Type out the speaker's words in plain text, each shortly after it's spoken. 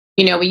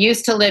We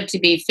used to live to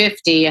be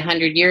 50,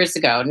 100 years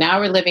ago. Now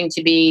we're living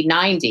to be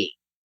 90.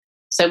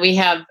 So we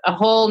have a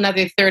whole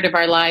another third of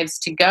our lives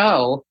to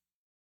go.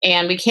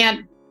 And we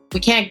can't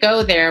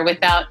go there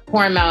without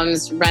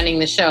hormones running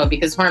the show,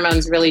 because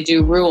hormones really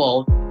do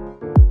rule.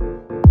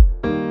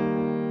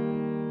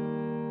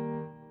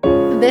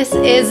 This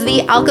is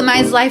the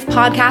Alchemized Life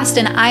podcast,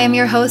 and I am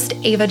your host,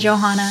 Ava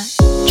Johanna.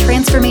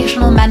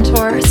 Transformational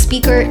mentor,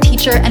 speaker,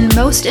 teacher, and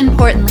most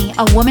importantly,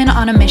 a woman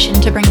on a mission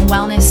to bring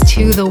wellness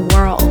to the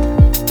world.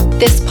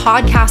 This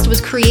podcast was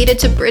created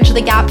to bridge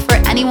the gap for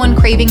anyone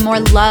craving more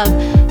love,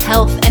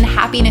 health, and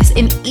happiness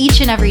in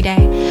each and every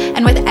day.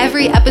 And with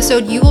every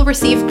episode, you will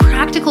receive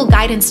practical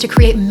guidance to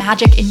create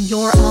magic in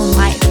your own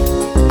life.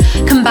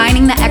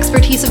 Combining the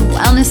expertise of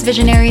wellness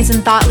visionaries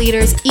and thought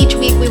leaders, each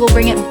week we will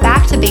bring it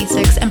back to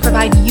basics and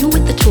provide you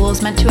with the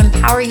tools meant to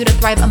empower you to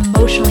thrive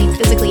emotionally,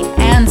 physically,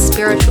 and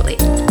spiritually.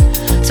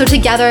 So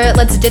together,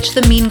 let's ditch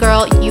the mean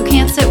girl, you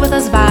can't sit with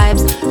us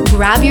vibes,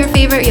 grab your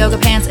favorite yoga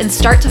pants, and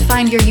start to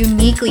find your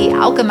uniquely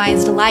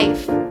alchemized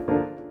life.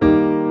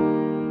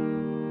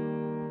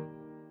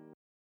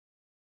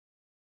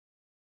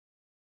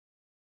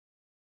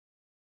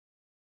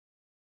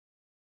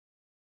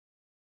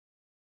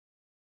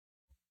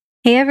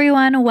 Hey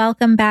everyone,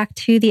 welcome back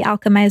to the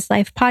Alchemized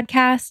Life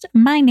podcast.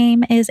 My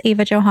name is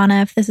Ava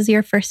Johanna. If this is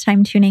your first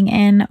time tuning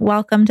in,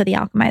 welcome to the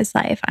Alchemized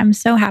Life. I'm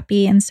so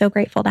happy and so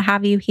grateful to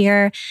have you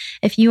here.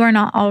 If you are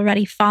not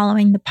already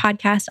following the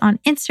podcast on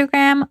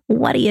Instagram,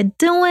 what are you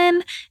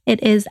doing?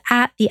 It is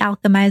at the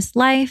Alchemized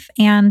Life.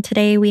 And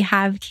today we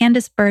have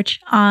Candace Burch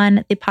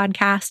on the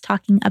podcast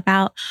talking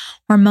about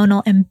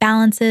hormonal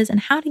imbalances and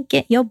how to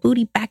get your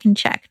booty back in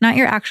check. Not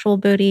your actual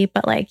booty,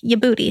 but like your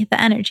booty,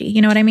 the energy.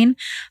 You know what I mean?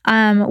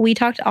 We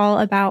talked all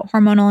about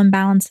hormonal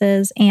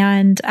imbalances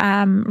and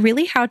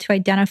really how to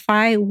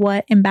identify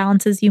what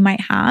imbalances you might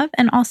have,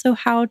 and also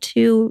how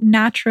to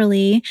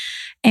naturally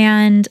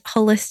and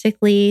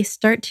holistically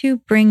start to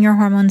bring your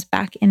hormones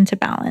back into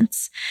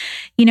balance.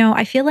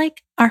 I feel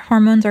like our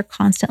hormones are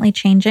constantly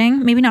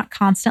changing, maybe not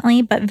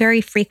constantly, but very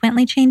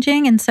frequently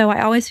changing. And so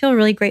I always feel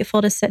really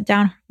grateful to sit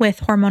down with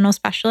hormonal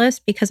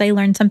specialists because I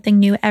learn something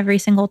new every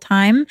single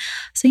time.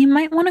 So you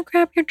might want to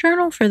grab your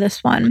journal for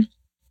this one.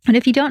 And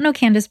if you don't know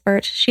Candace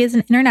Burch, she is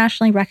an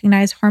internationally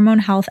recognized hormone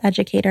health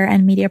educator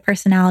and media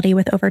personality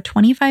with over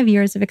 25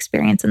 years of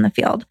experience in the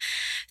field.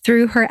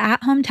 Through her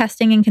at-home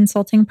testing and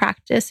consulting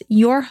practice,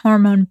 Your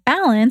Hormone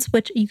Balance,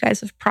 which you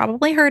guys have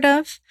probably heard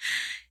of,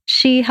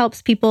 she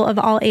helps people of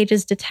all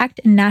ages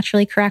detect and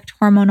naturally correct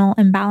hormonal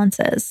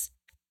imbalances.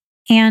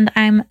 And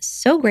I'm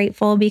so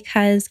grateful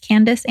because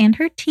Candace and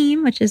her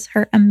team, which is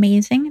her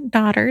amazing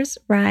daughters,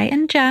 Rye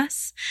and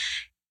Jess,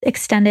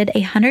 extended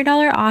a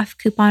 $100 off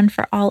coupon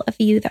for all of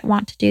you that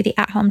want to do the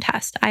at-home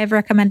test. I have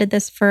recommended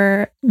this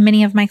for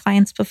many of my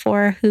clients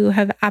before who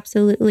have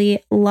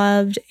absolutely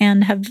loved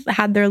and have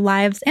had their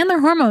lives and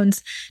their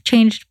hormones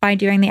changed by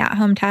doing the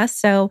at-home test.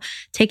 So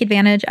take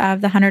advantage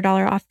of the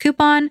 $100 off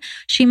coupon.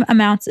 She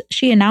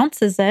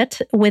announces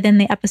it within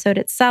the episode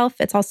itself.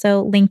 It's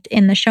also linked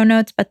in the show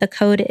notes, but the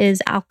code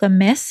is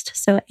ALCHEMIST,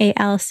 so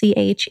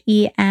ALCHEMIST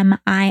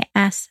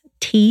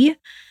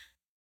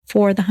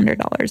for the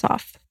 $100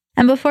 off.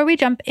 And before we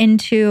jump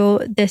into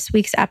this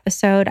week's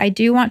episode, I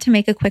do want to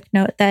make a quick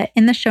note that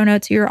in the show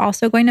notes, you're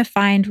also going to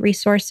find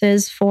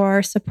resources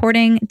for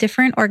supporting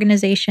different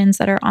organizations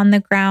that are on the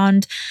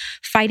ground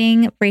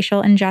fighting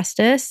racial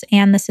injustice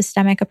and the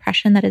systemic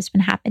oppression that has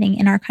been happening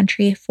in our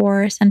country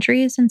for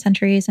centuries and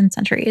centuries and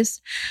centuries.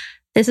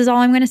 This is all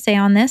I'm going to say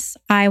on this.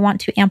 I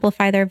want to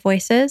amplify their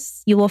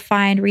voices. You will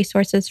find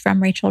resources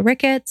from Rachel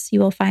Ricketts.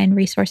 You will find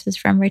resources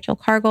from Rachel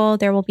Cargill.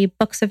 There will be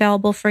books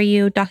available for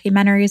you,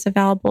 documentaries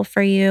available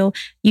for you,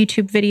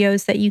 YouTube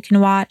videos that you can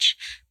watch.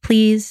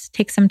 Please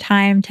take some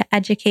time to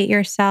educate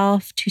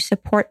yourself, to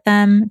support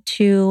them,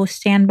 to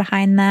stand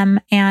behind them,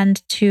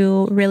 and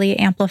to really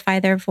amplify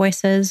their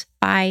voices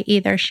by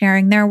either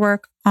sharing their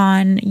work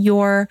on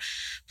your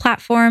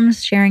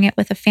platforms, sharing it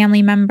with a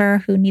family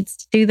member who needs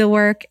to do the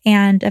work,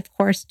 and of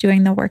course,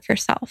 doing the work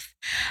yourself.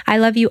 I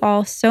love you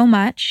all so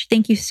much.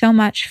 Thank you so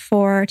much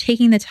for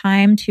taking the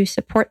time to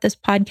support this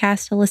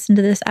podcast, to listen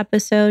to this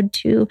episode,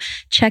 to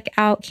check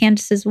out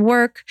Candace's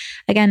work.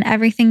 Again,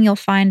 everything you'll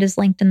find is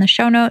linked in the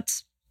show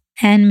notes.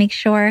 And make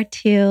sure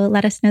to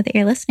let us know that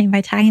you're listening by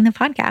tagging the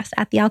podcast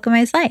at The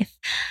Alchemized Life.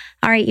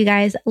 All right, you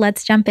guys,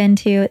 let's jump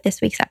into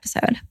this week's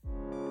episode.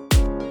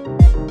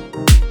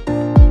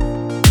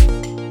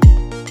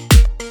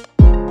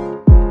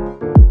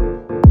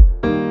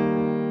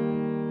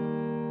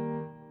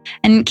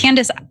 And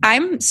Candace,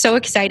 I'm so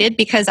excited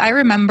because I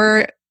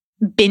remember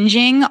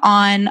binging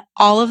on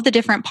all of the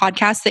different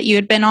podcasts that you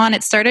had been on.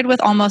 It started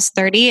with Almost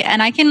 30.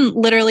 And I can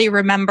literally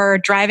remember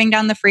driving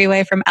down the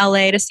freeway from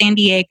LA to San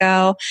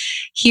Diego,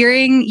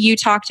 hearing you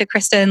talk to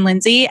Krista and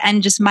Lindsay,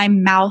 and just my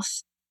mouth,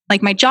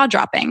 like my jaw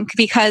dropping,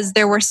 because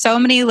there were so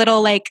many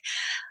little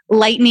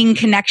lightning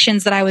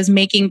connections that I was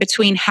making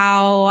between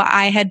how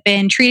I had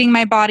been treating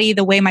my body,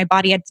 the way my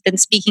body had been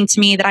speaking to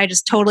me, that I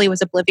just totally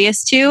was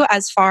oblivious to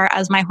as far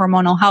as my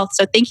hormonal health.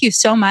 So thank you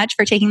so much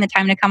for taking the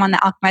time to come on the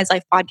Alchemized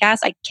Life podcast.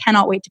 I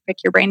cannot wait to pick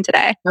your brain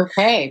today.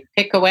 Okay,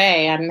 pick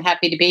away. I'm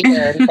happy to be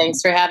here. And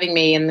thanks for having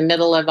me in the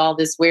middle of all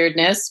this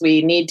weirdness.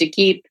 We need to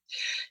keep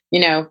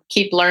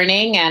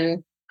learning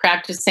and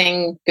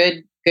practicing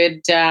good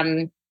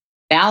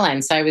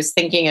balance. I was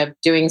thinking of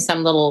doing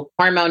some little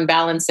hormone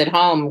balance at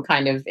home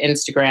kind of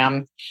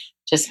Instagram,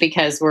 just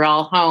because we're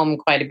all home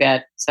quite a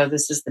bit. So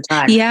this is the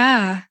time.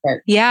 Yeah.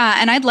 Yeah.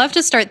 And I'd love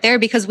to start there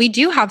because we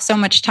do have so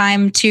much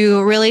time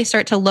to really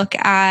start to look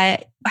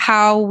at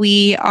how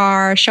we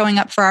are showing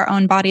up for our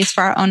own bodies,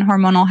 for our own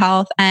hormonal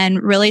health,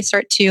 and really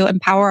start to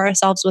empower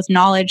ourselves with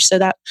knowledge so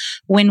that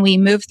when we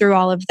move through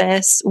all of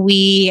this,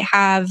 we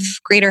have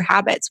greater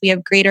habits, we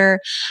have greater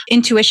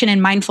intuition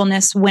and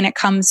mindfulness when it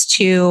comes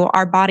to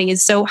our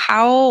bodies. So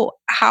how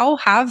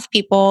have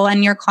people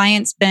and your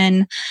clients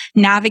been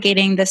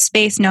navigating this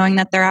space, knowing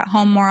that they're at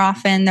home more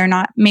often,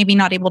 they're maybe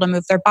not able to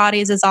move their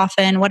bodies as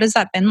often? What has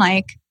that been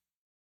like?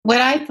 What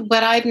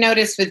I've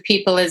noticed with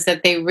people is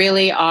that they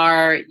really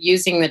are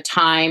using the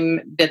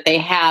time that they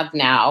have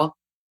now,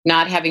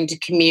 not having to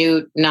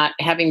commute, not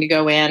having to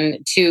go in,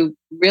 to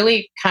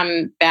really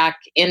come back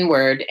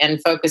inward and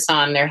focus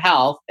on their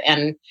health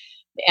and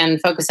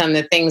focus on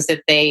the things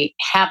that they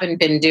haven't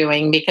been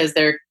doing because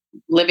they're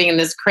living in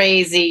this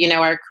crazy,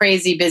 our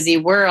crazy busy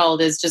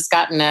world has just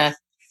gotten a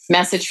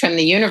message from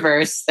the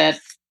universe that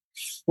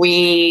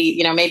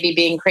we, maybe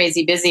being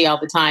crazy busy all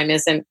the time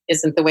isn't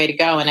the way to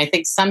go. And I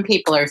think some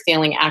people are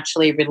feeling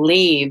actually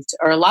relieved,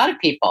 or a lot of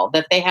people,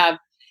 that they have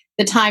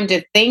the time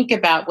to think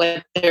about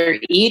what they're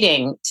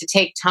eating, to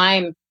take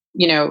time,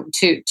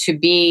 to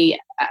be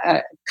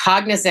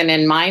cognizant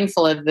and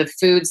mindful of the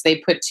foods they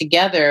put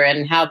together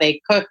and how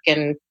they cook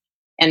and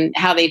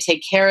how they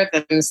take care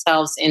of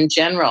themselves in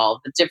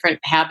general, the different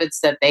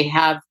habits that they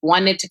have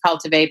wanted to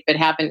cultivate, but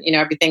haven't,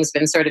 everything's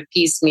been sort of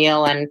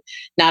piecemeal and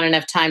not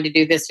enough time to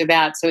do this or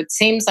that. So it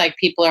seems like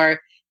people are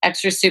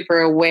extra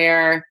super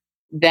aware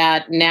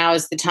that now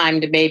is the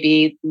time to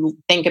maybe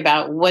think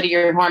about, what do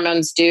your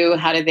hormones do?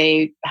 How do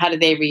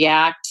they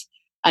react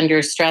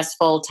under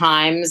stressful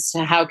times?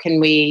 How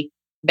can we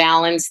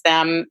balance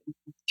them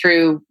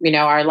through,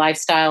 our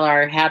lifestyle,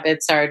 our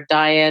habits, our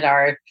diet,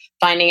 our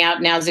finding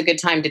out now's a good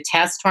time to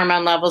test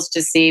hormone levels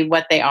to see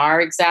what they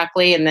are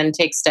exactly, and then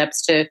take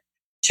steps to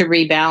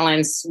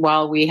rebalance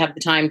while we have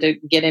the time to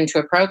get into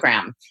a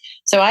program.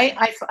 So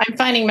I'm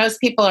finding most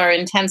people are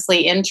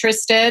intensely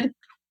interested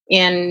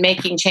in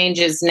making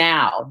changes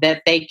now,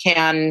 that they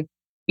can,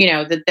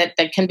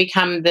 that can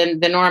become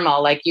the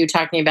normal, like you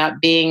talking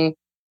about getting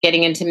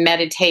into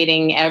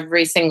meditating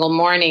every single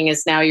morning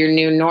is now your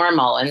new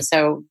normal. And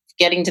so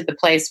getting to the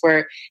place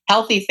where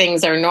healthy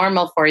things are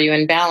normal for you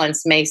and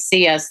balance may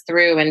see us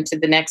through into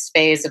the next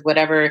phase of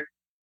whatever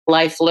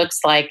life looks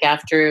like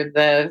after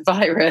the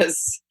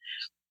virus.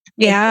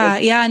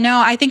 Yeah.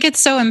 No, I think it's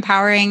so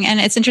empowering. And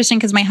it's interesting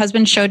because my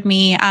husband showed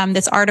me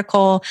this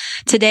article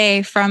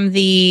today from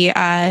the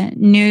I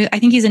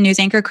think he's a news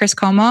anchor, Chris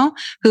Como,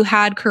 who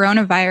had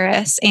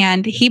coronavirus.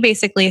 And he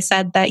basically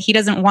said that he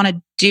doesn't want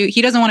to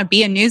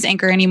be a news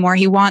anchor anymore.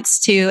 He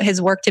wants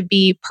his work to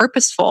be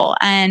purposeful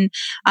and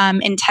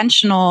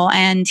intentional,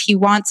 and he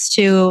wants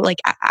to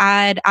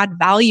add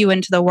value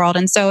into the world.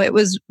 And so it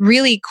was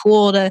really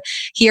cool to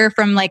hear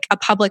from a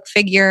public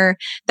figure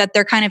that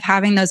they're kind of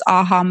having those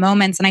aha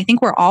moments. And I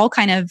think we're all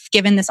kind of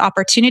given this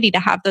opportunity to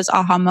have those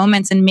aha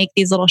moments and make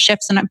these little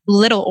shifts, and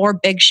little or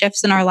big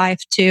shifts in our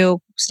life,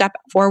 to step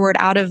forward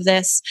out of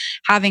this,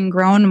 having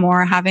grown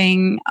more,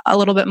 having a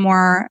little bit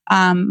more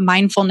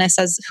mindfulness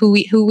as who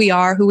we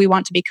are, who we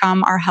want to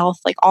become, our health,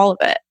 all of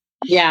it.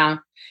 Yeah.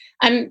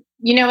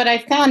 What I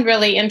found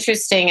really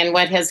interesting and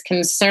what has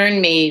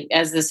concerned me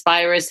as this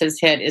virus has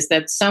hit is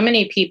that so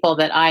many people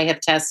that I have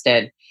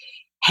tested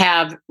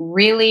have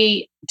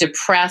really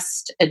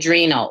depressed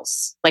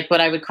adrenals, like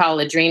what I would call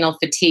adrenal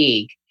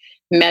fatigue,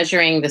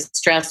 measuring the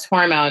stress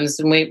hormones.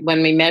 And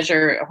when we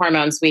measure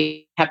hormones,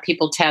 we have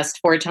people test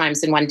 4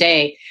 times in one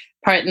day,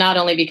 not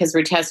only because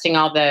we're testing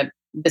all the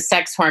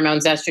sex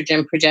hormones,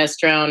 estrogen,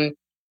 progesterone,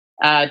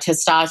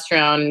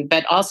 testosterone,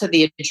 but also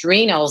the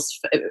adrenals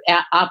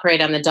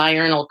operate on the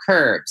diurnal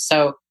curve.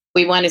 So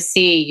we want to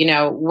see,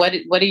 what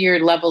do your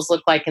levels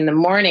look like in the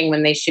morning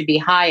when they should be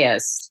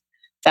highest?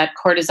 That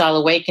cortisol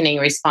awakening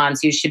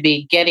response, you should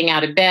be getting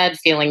out of bed,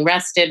 feeling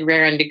rested,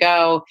 raring to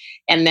go.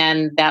 And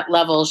then that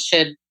level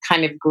should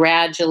kind of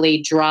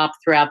gradually drop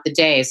throughout the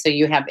day. So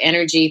you have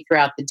energy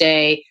throughout the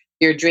day.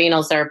 Your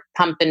adrenals are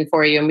pumping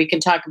for you. And we can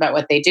talk about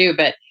what they do.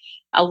 But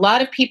a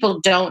lot of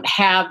people don't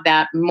have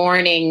that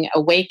morning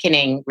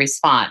awakening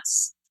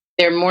response.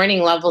 Their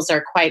morning levels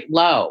are quite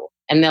low.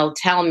 And they'll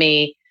tell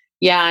me,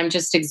 yeah, I'm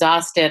just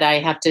exhausted.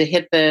 I have to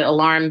hit the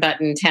alarm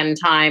button 10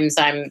 times.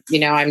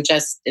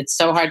 It's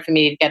so hard for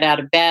me to get out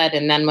of bed.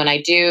 And then when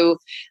I do,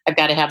 I've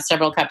got to have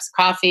several cups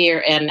of coffee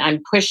and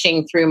I'm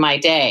pushing through my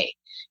day.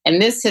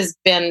 And this has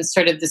been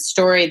sort of the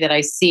story that I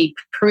see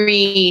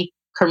pre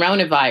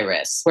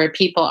coronavirus, where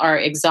people are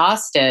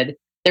exhausted.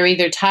 They're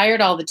either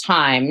tired all the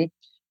time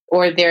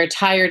or they're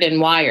tired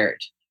and wired.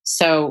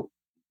 So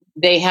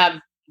they've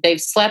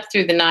slept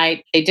through the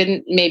night. They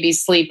didn't maybe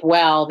sleep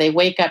well. They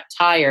wake up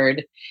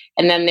tired,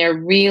 and then they're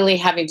really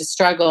having to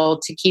struggle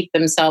to keep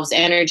themselves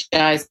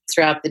energized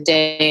throughout the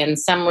day. And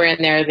somewhere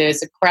in there,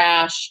 there's a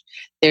crash,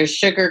 there's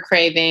sugar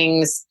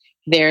cravings,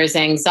 there's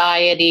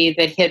anxiety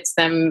that hits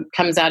them,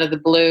 comes out of the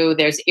blue,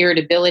 there's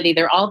irritability.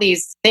 There are all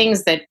these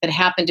things that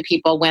happen to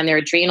people when their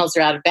adrenals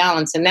are out of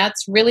balance. And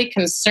that's really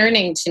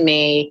concerning to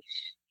me,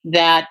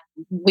 that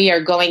we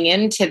are going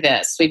into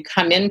this. We've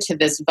come into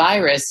this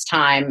virus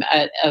time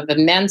of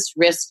immense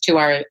risk to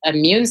our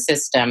immune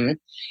system.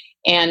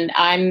 And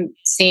I'm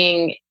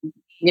seeing,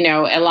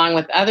 along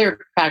with other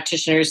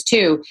practitioners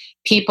too,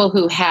 people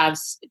who have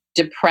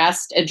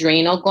depressed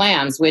adrenal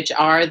glands, which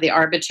are the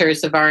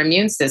arbiters of our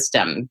immune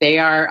system. They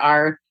are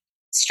our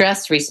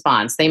stress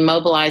response. They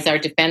mobilize our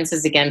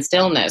defenses against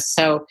illness.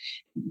 So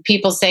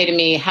people say to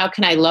me, how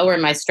can I lower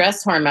my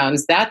stress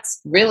hormones? That's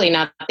really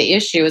not the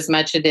issue as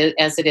much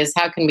as it is,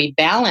 how can we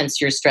balance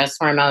your stress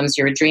hormones,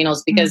 your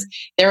adrenals, because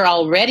they're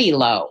already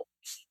low.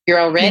 You're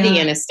already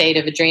in a state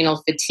of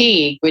adrenal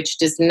fatigue, which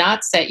does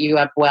not set you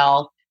up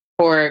well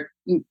for,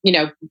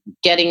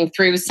 getting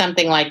through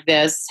something like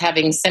this,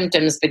 having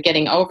symptoms, but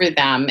getting over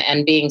them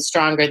and being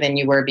stronger than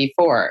you were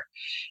before.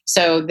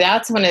 So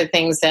that's one of the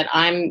things that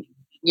I'm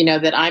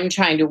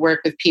trying to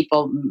work with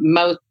people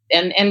most.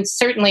 And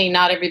certainly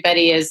not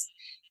everybody is,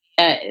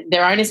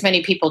 there aren't as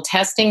many people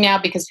testing now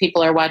because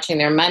people are watching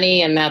their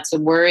money, and that's a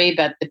worry.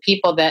 But the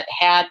people that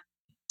had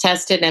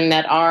tested and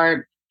that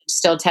are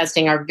still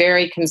testing are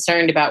very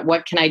concerned about,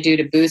 what can I do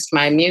to boost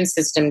my immune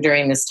system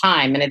during this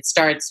time? And it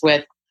starts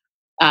with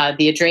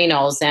the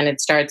adrenals, and it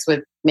starts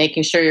with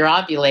making sure you're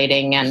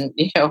ovulating, and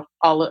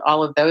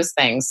all of those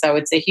things. So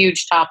it's a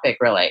huge topic,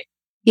 really.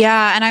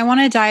 Yeah. And I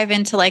want to dive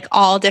into like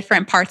all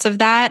different parts of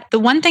that. The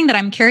one thing that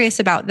I'm curious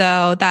about,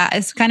 though, that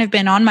has kind of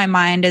been on my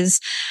mind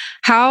is,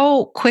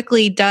 how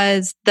quickly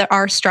does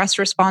our stress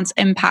response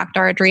impact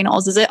our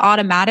adrenals? Is it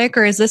automatic,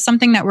 or is this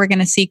something that we're going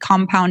to see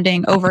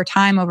compounding over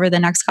time, over the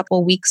next couple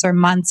of weeks or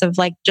months of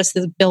like just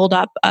this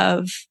buildup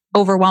of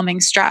overwhelming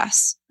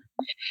stress?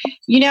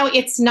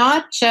 It's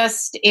not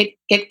just,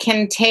 it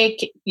can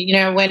take,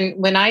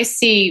 when I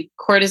see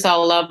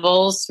cortisol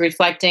levels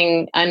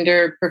reflecting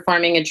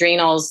underperforming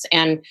adrenals,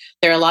 and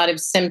there are a lot of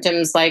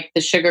symptoms like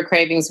the sugar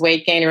cravings,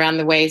 weight gain around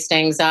the waist,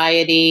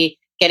 anxiety,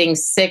 getting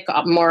sick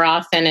more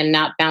often and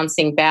not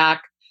bouncing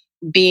back,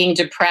 being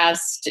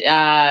depressed,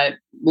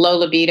 low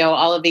libido,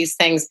 all of these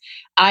things.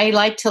 I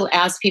like to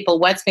ask people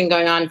what's been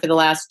going on for the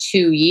last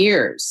 2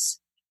 years.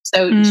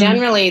 So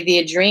generally the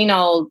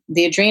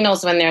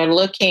adrenals, when they're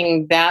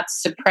looking that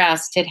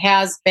suppressed, it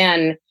has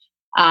been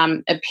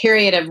a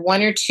period of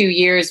 1 or 2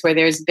 years where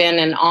there's been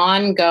an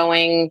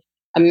ongoing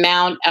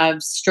amount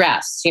of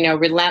stress,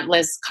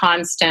 relentless,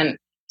 constant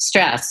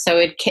stress. So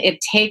it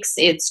takes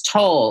its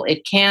toll.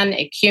 It can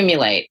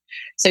accumulate.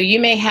 So you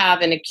may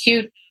have an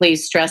acutely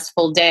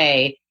stressful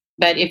day,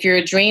 but if your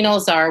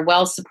adrenals are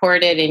well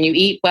supported and you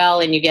eat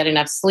well and you get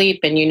enough sleep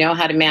and you know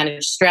how to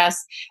manage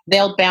stress,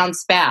 they'll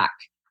bounce back.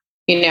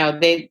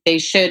 They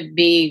should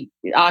be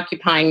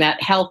occupying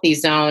that healthy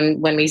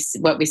zone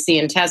what we see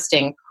in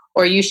testing,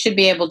 or you should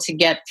be able to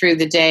get through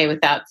the day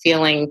without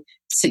feeling,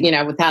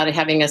 without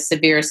having a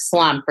severe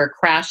slump or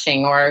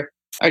crashing or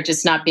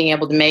just not being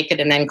able to make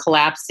it and then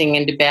collapsing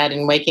into bed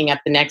and waking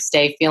up the next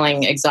day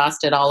feeling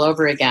exhausted all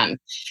over again.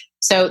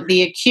 So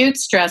the acute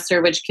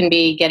stressor, which can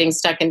be getting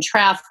stuck in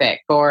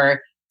traffic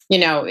or,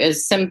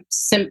 as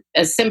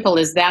simple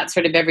as that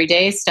sort of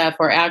everyday stuff,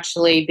 or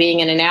actually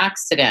being in an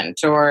accident,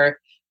 or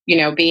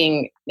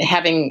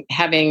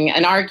having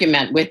an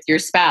argument with your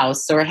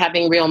spouse, or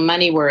having real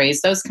money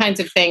worries, those kinds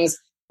of things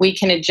we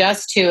can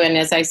adjust to. And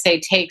as I say,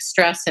 take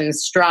stress in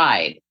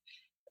stride.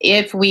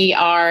 If we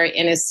are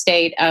in a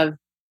state of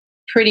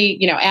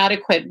pretty,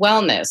 adequate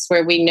wellness,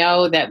 where we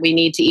know that we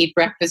need to eat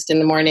breakfast in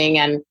the morning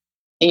and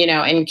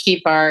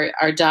keep our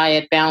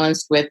diet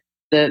balanced with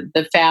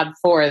the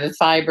Fab4, the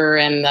fiber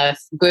and the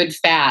good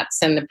fats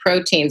and the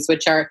proteins,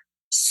 which are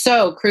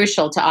so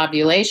crucial to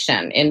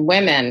ovulation in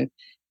women.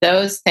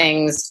 Those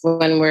things,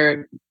 when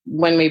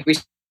we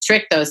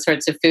restrict those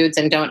sorts of foods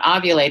and don't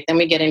ovulate, then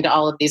we get into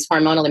all of these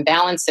hormonal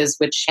imbalances,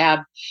 which have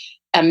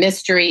a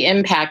mystery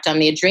impact on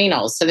the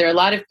adrenals. So there are a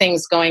lot of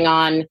things going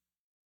on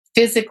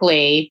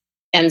physically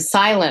and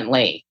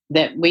silently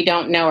that we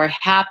don't know are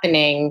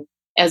happening,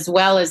 as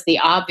well as the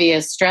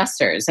obvious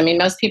stressors. I mean,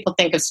 most people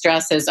think of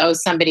stress as,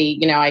 somebody,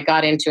 I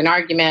got into an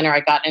argument or I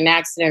got in an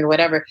accident or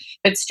whatever.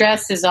 But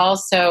stress is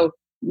also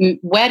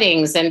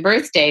weddings and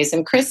birthdays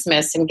and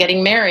Christmas and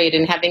getting married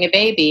and having a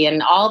baby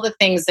and all the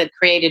things that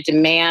create a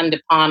demand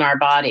upon our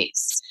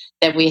bodies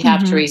that we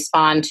have to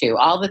respond to,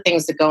 all the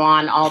things that go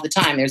on all the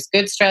time. There's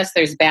good stress,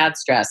 there's bad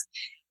stress.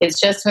 It's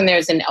just when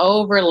there's an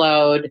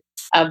overload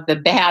of the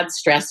bad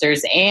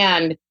stressors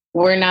and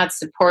we're not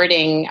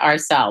supporting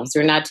ourselves,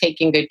 we're not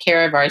taking good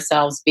care of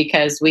ourselves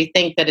because we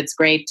think that it's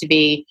great to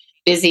be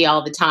busy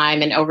all the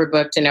time and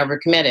overbooked and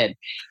overcommitted.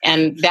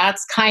 And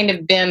that's kind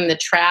of been the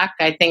track,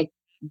 I think,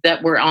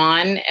 that we're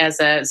on as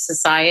a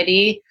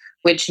society,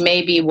 which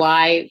may be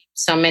why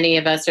so many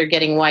of us are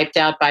getting wiped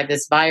out by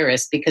this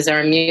virus, because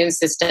our immune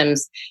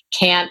systems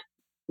can't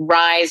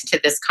rise to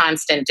this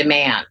constant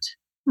demand.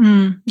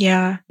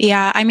 Yeah.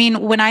 I mean,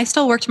 when I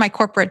still worked my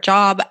corporate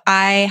job,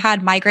 I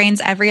had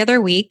migraines every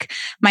other week.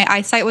 My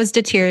eyesight was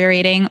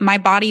deteriorating. My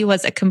body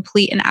was a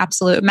complete and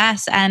absolute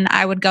mess. And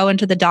I would go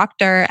into the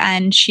doctor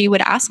and she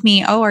would ask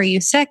me, "Oh, are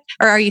you sick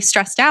or are you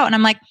stressed out?" And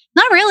I'm like,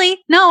 "Not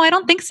really. No, I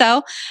don't think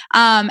so."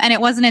 And it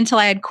wasn't until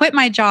I had quit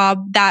my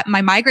job that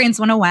my migraines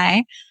went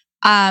away.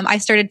 I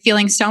started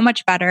feeling so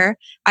much better.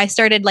 I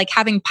started like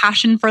having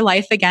passion for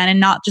life again and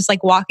not just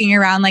like walking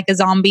around like a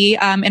zombie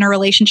in a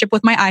relationship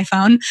with my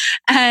iPhone,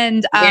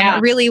 and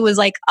really was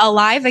like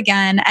alive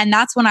again. And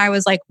that's when I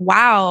was like,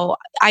 wow,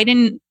 I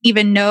didn't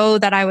even know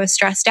that I was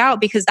stressed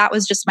out because that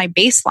was just my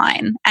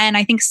baseline. And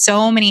I think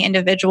so many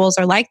individuals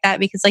are like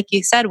that because like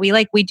you said,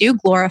 we do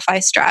glorify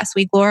stress.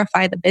 We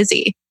glorify the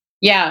busy.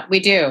 Yeah, we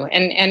do.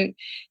 And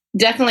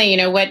definitely,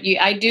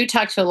 I do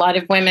talk to a lot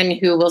of women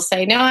who will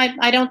say, "No,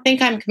 I don't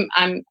think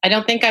I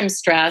don't think I'm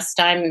stressed.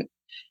 I'm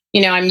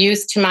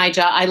used to my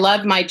job. I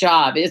love my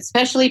job,"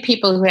 especially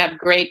people who have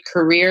great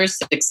career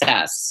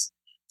success,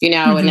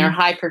 and they're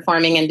high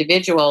performing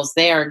individuals.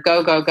 They are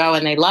go, go, go,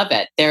 and they love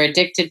it. They're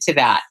addicted to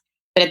that.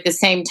 But at the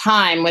same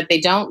time, what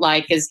they don't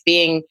like is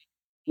being,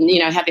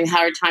 having a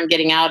hard time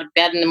getting out of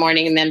bed in the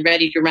morning and then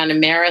ready to run a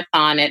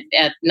marathon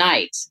at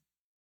night.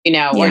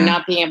 Or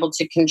not being able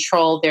to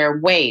control their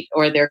weight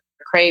or their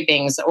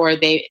cravings, or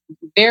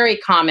very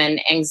common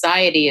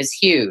anxiety is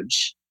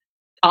huge.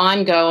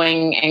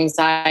 Ongoing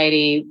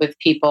anxiety with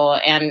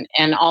people,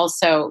 and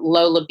also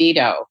low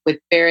libido with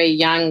very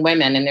young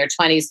women in their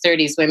 20s,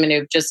 30s, women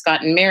who've just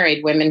gotten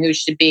married, women who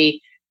should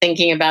be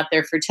thinking about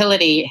their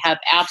fertility have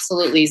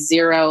absolutely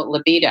zero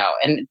libido.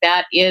 And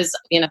that is,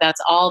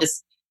 that's all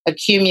this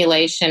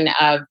accumulation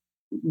of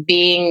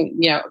being,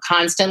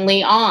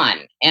 constantly on.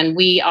 And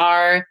we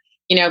are,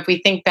 if we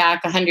think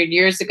back 100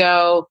 years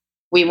ago,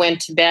 we went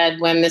to bed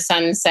when the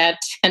sun set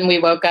and we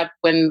woke up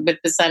with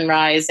the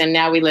sunrise. And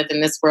now we live in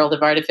this world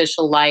of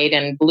artificial light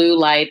and blue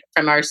light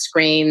from our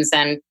screens.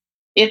 And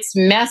it's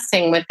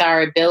messing with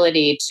our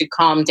ability to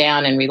calm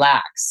down and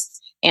relax.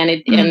 And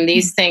and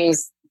these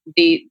things,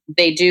 they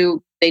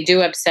do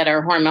upset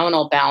our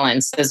hormonal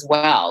balance as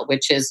well,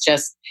 which is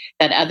just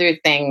that other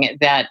thing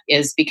that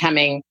is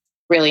becoming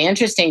really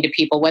interesting to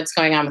people. What's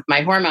going on with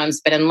my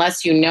hormones? But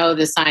unless you know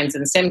the signs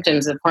and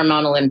symptoms of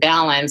hormonal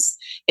imbalance,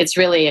 it's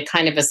really a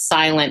kind of a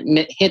silent,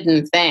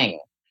 hidden thing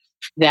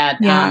that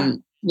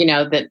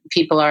that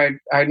people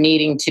are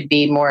needing to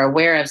be more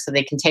aware of, so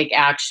they can take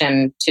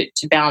action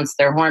to balance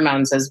their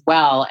hormones as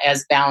well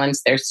as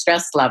balance their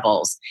stress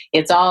levels.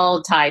 It's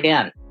all tied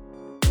in.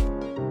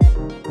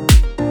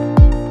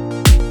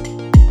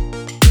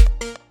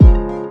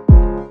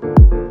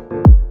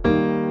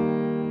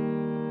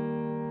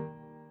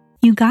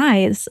 You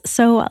guys,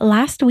 so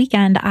last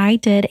weekend I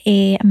did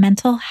a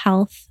mental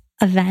health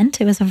event.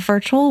 It was a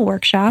virtual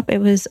workshop. It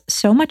was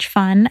so much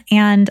fun.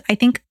 And I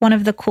think one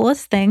of the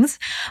coolest things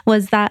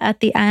was that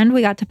at the end,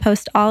 we got to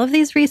post all of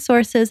these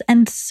resources.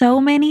 And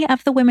so many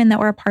of the women that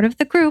were a part of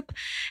the group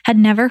had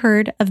never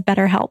heard of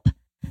BetterHelp.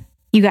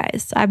 You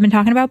guys, I've been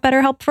talking about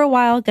BetterHelp for a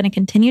while, going to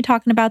continue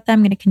talking about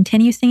them, going to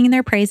continue singing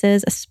their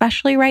praises,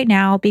 especially right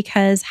now,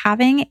 because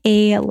having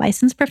a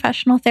licensed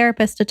professional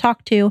therapist to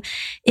talk to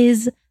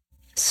is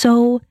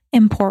so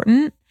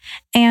important.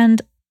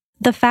 And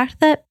the fact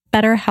that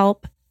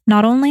BetterHelp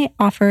not only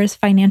offers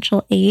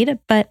financial aid,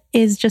 but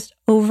is just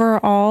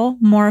overall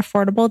more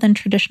affordable than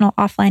traditional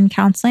offline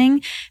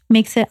counseling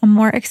makes it a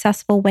more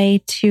accessible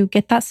way to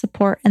get that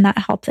support and that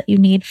help that you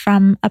need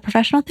from a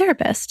professional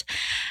therapist.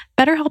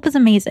 BetterHelp is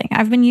amazing.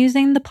 I've been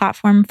using the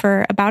platform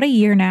for about a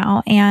year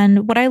now.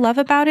 And what I love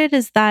about it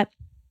is that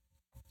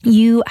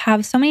you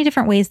have so many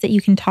different ways that you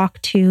can talk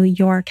to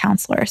your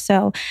counselor.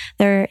 So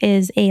there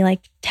is a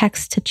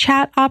text to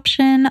chat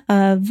option,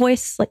 a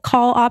voice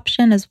call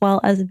option, as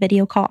well as a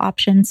video call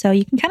option. So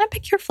you can kind of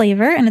pick your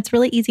flavor, and it's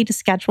really easy to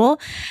schedule.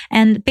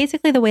 And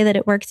basically the way that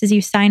it works is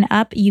you sign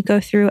up, you go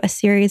through a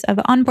series of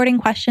onboarding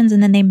questions,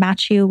 and then they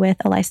match you with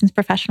a licensed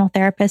professional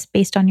therapist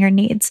based on your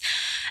needs.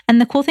 And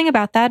the cool thing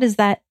about that is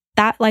that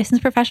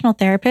licensed professional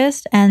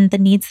therapist and the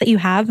needs that you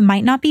have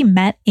might not be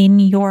met in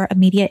your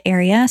immediate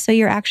area. So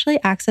you're actually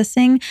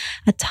accessing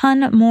a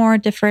ton more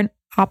different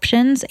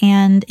options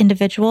and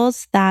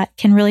individuals that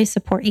can really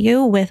support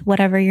you with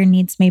whatever your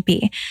needs may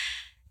be.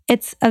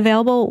 It's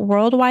available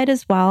worldwide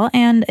as well.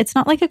 And it's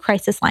not like a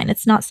crisis line.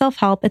 It's not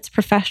self-help. It's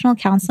professional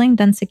counseling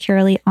done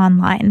securely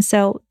online.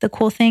 So the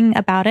cool thing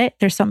about it,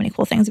 there's so many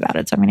cool things about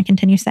it, so I'm going to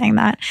continue saying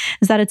that,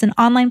 is that it's an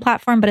online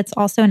platform, but it's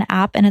also an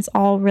app, and it's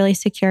all really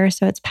secure.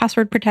 So it's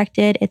password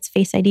protected. It's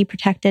Face ID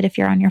protected if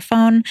you're on your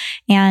phone,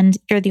 and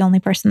you're the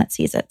only person that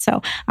sees it.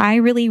 So I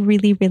really,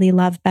 really, really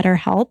love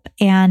BetterHelp.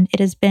 And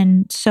it has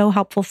been so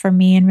helpful for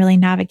me in really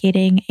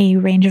navigating a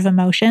range of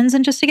emotions.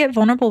 And just to get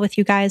vulnerable with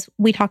you guys,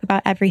 we talk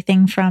about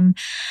everything from from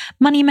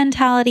money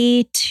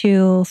mentality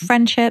to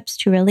friendships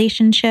to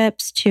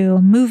relationships to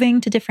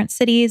moving to different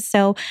cities.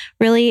 So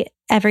really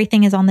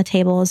everything is on the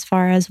table as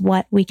far as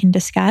what we can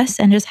discuss.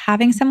 And just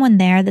having someone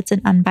there that's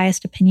an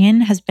unbiased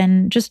opinion has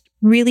been just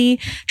really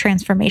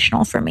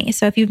transformational for me.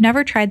 So if you've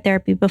never tried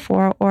therapy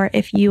before, or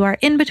if you are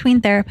in between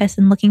therapists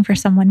and looking for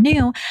someone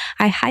new,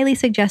 I highly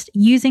suggest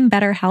using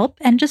BetterHelp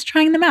and just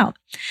trying them out.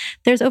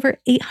 There's over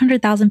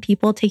 800,000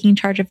 people taking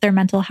charge of their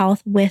mental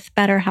health with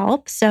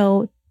BetterHelp.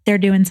 So they're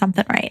doing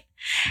something right.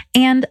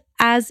 And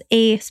as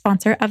a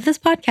sponsor of this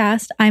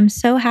podcast, I'm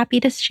so happy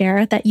to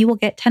share that you will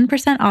get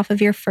 10% off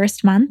of your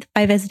first month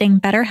by visiting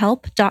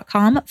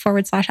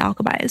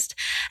betterhelp.com/alchemized.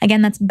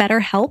 Again, that's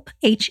betterhelp,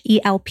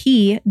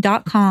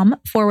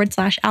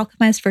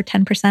 HELP.com/alchemized for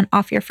 10%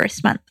 off your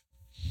first month.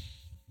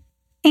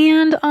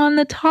 And on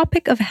the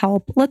topic of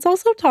help, let's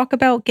also talk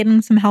about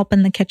getting some help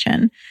in the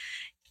kitchen.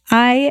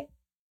 I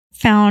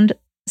found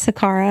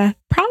Sakara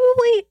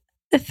probably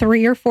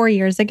 3 or 4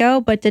 years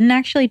ago, but didn't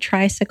actually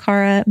try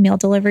Sakara meal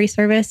delivery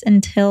service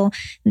until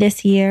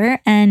this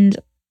year. And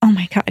oh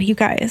my God, you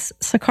guys,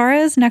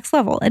 Sakara is next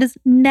level. It is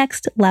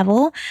next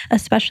level,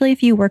 especially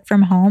if you work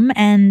from home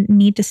and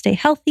need to stay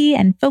healthy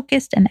and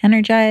focused and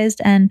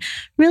energized and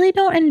really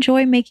don't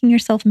enjoy making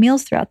yourself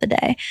meals throughout the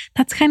day.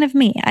 That's kind of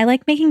me. I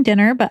like making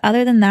dinner, but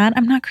other than that,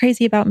 I'm not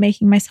crazy about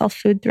making myself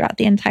food throughout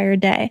the entire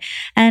day.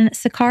 And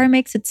Sakara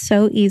makes it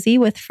so easy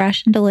with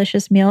fresh and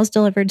delicious meals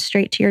delivered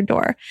straight to your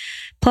door.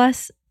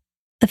 Plus,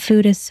 the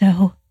food is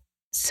so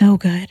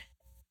good.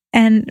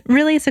 And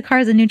really,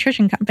 Sakara is a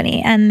nutrition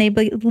company, and they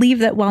believe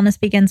that wellness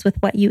begins with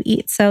what you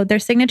eat. So their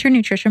signature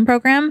nutrition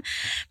program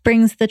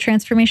brings the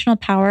transformational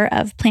power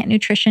of plant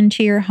nutrition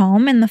to your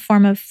home in the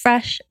form of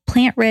fresh,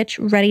 plant-rich,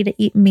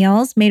 ready-to-eat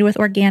meals made with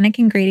organic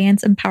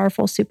ingredients and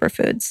powerful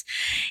superfoods.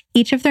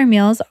 Each of their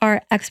meals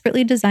are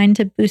expertly designed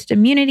to boost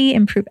immunity,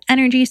 improve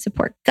energy,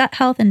 support gut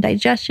health and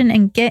digestion,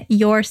 and get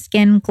your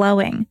skin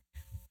glowing.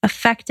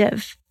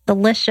 Effective,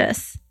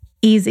 delicious,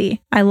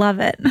 easy. I love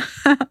it.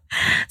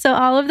 So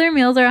all of their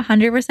meals are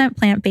 100%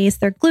 plant-based.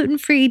 They're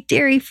gluten-free,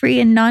 dairy-free,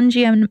 and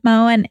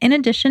non-GMO. And in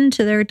addition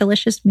to their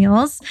delicious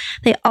meals,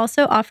 they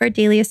also offer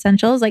daily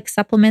essentials like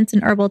supplements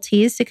and herbal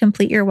teas to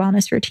complete your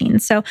wellness routine.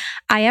 So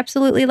I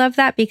absolutely love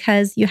that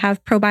because you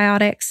have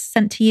probiotics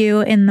sent to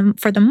you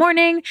for the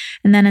morning.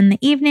 And then in the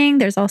evening,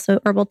 there's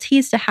also herbal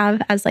teas to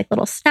have as like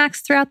little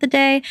snacks throughout the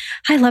day.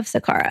 I love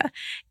Sakara.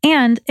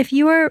 And if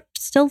you are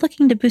still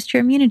looking to boost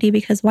your immunity,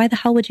 because why the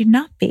hell would you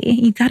not be?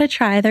 You got to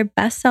try their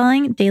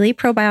best-selling daily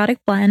probiotic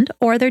blend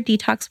or their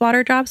detox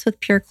water drops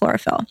with pure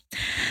chlorophyll.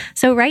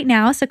 So right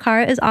now,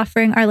 Sakara is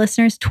offering our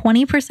listeners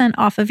 20%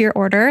 off of your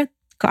order.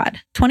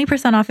 God,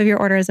 20% off of your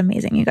order is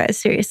amazing, you guys.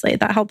 Seriously,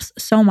 that helps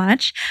so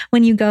much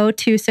when you go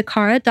to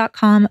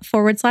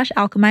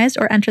sakara.com/alchemized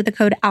or enter the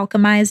code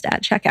alchemized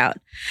at checkout.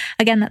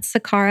 Again, that's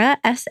Sakara,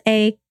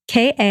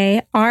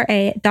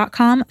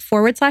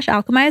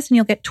 SAKARA.com/alchemized, and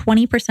you'll get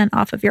 20%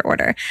 off of your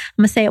order. I'm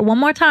going to say it one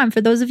more time for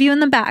those of you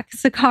in the back,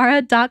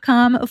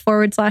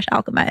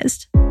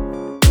 sakara.com/alchemized.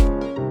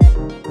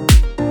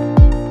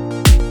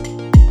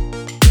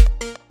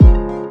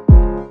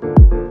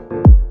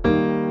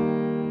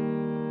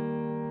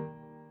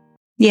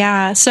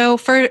 Yeah. So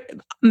for,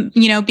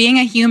 being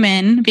a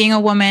human, being a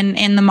woman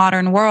in the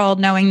modern world,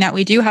 knowing that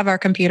we do have our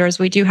computers,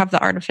 we do have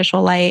the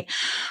artificial light,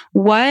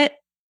 what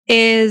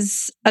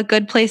is a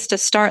good place to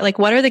start? Like,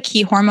 what are the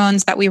key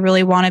hormones that we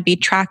really want to be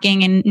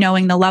tracking and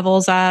knowing the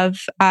levels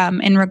of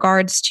in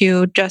regards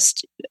to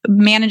just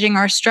managing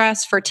our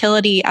stress,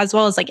 fertility, as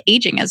well as like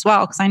aging as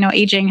well? Because I know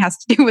aging has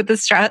to do with the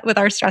stress, with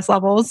our stress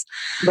levels.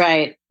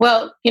 Right.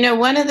 Well,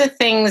 one of the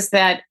things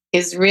that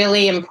is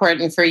really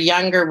important for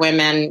younger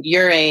women,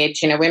 your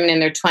age, women in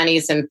their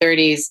 20s and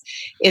 30s,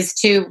 is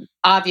to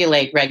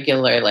ovulate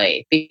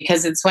regularly,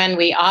 because it's when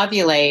we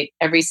ovulate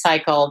every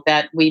cycle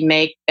that we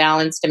make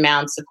balanced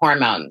amounts of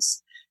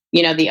hormones.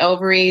 The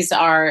ovaries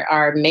are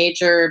our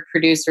major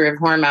producer of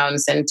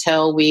hormones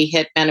until we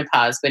hit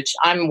menopause, which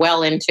I'm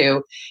well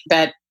into.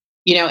 But,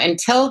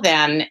 until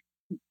then,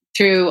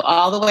 through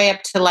all the way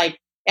up to like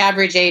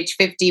average age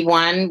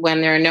 51,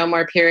 when there are no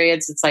more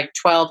periods, it's like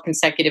 12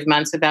 consecutive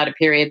months without a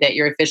period that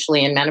you're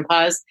officially in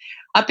menopause.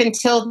 Up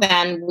until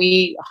then,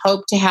 we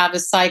hope to have a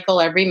cycle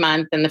every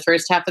month. In the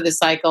first half of the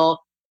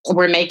cycle,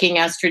 we're making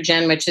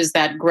estrogen, which is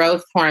that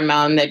growth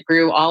hormone that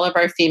grew all of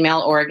our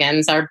female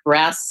organs, our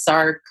breasts,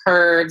 our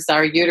curves,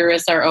 our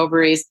uterus, our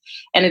ovaries,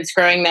 and it's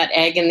growing that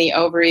egg in the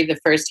ovary the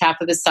first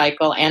half of the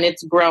cycle, and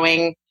it's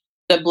growing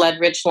the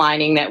blood-rich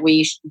lining of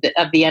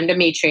the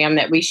endometrium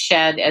that we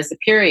shed as a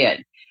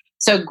period.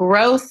 So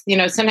growth,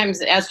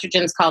 sometimes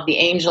estrogen is called the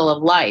angel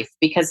of life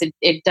because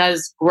it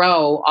does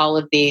grow all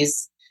of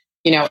these,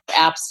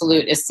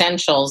 absolute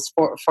essentials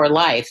for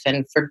life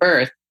and for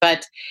birth.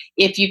 But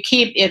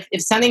if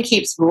something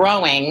keeps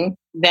growing,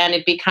 then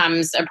it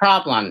becomes a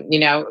problem.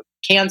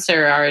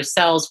 Cancer are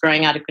cells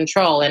growing out of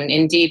control. And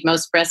indeed,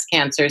 most breast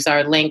cancers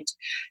are linked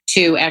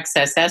to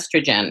excess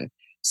estrogen.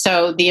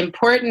 So the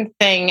important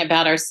thing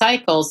about our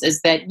cycles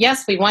is that,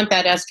 yes, we want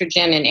that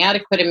estrogen in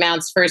adequate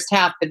amounts first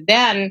half, but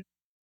then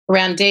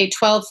around day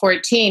 12,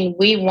 14,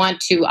 we want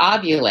to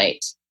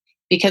ovulate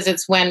because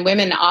it's when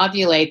women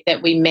ovulate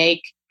that we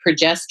make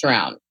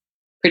progesterone.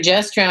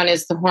 Progesterone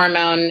is the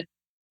hormone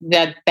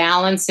that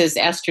balances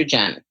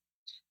estrogen.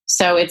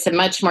 So it's a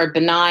much more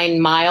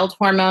benign, mild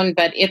hormone,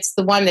 but it's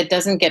the one that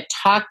doesn't get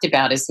talked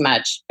about as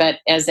much, but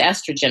as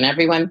estrogen.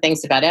 Everyone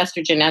thinks about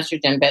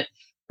estrogen, but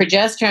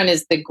progesterone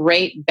is the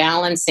great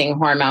balancing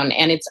hormone,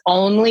 and it's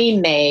only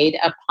made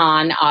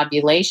upon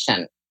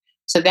ovulation.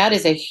 So that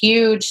is a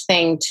huge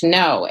thing to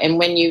know. And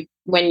when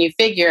you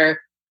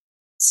figure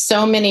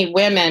so many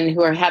women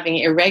who are having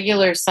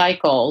irregular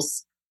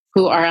cycles,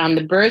 who are on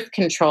the birth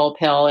control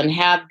pill and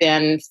have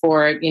been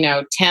for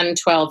 10,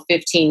 12,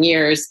 15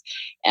 years,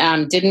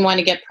 didn't want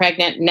to get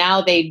pregnant,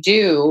 now they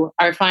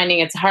are finding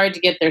it's hard to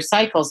get their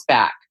cycles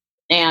back.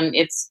 And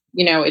it's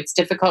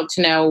difficult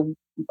to know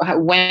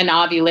when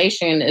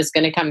ovulation is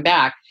going to come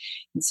back.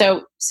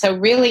 So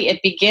really it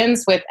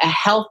begins with a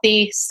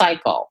healthy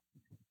cycle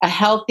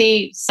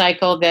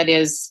that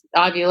is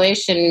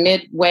ovulation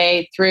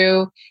midway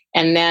through.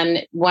 And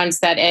then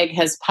once that egg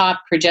has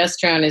popped,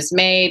 progesterone is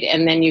made.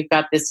 And then you've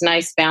got this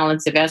nice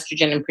balance of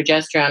estrogen and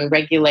progesterone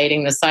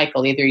regulating the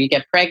cycle. Either you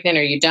get pregnant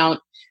or you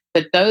don't.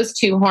 But those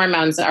two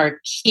hormones are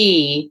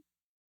key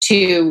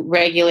to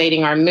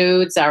regulating our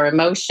moods, our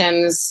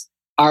emotions,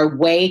 our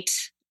weight.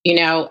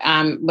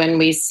 When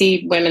we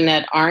see women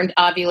that aren't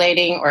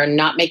ovulating or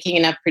not making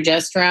enough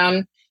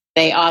progesterone,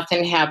 they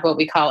often have what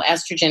we call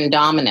estrogen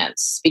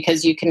dominance,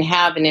 because you can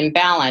have an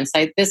imbalance.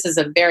 This is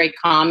a very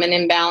common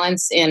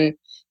imbalance in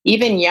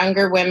even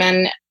younger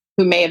women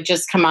who may have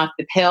just come off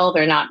the pill.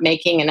 They're not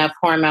making enough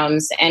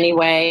hormones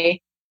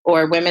anyway,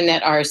 or women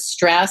that are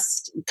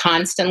stressed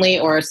constantly,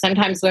 or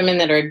sometimes women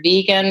that are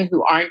vegan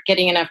who aren't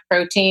getting enough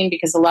protein,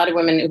 because a lot of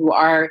women who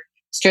are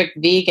strict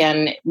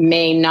vegan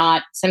may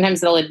not,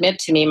 sometimes they'll admit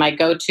to me, my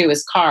go-to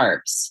is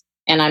carbs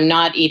and I'm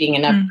not eating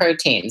enough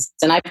proteins.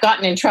 And I've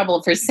gotten in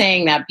trouble for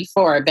saying that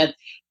before, but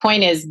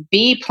point is,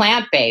 be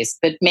plant-based,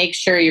 but make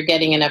sure you're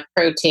getting enough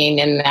protein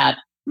in that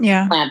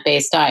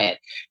plant-based diet.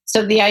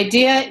 So the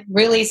idea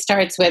really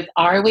starts with,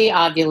 are we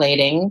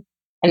ovulating?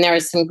 And there are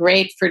some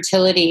great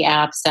fertility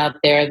apps out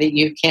there that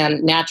you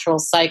can, Natural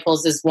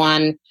Cycles is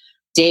one,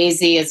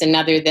 Daisy is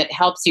another, that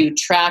helps you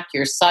track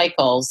your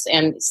cycles.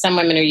 And some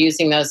women are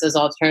using those as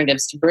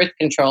alternatives to birth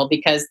control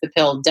because the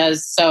pill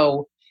does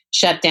so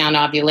shut down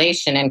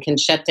ovulation and can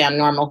shut down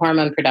normal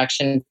hormone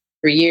production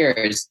for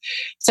years.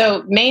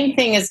 So main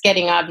thing is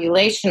getting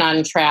ovulation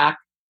on track,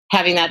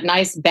 having that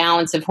nice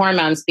balance of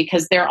hormones,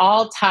 because they're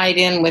all tied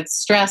in with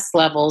stress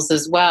levels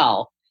as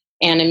well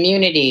and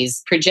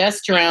immunities.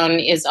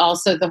 Progesterone is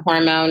also the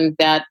hormone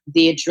that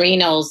the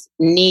adrenals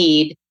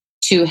need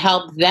to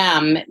help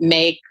them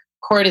make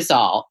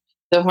cortisol,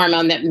 the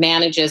hormone that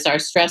manages our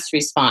stress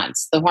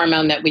response, the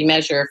hormone that we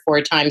measure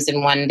 4 times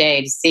in one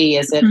day to see,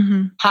 is it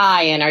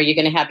high and are you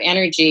going to have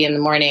energy in the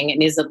morning,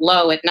 and is it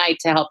low at night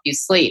to help you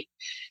sleep?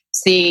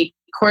 See,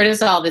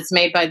 cortisol that's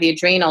made by the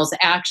adrenals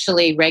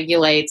actually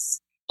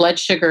regulates blood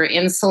sugar,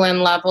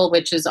 insulin level,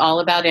 which is all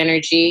about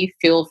energy,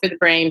 fuel for the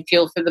brain,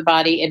 fuel for the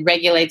body. It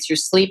regulates your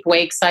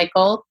sleep-wake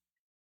cycle.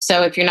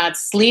 So if you're not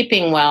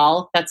sleeping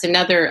well, that's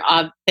another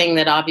thing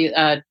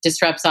that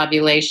disrupts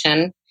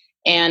ovulation.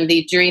 And the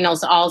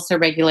adrenals also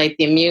regulate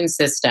the immune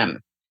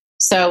system.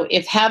 So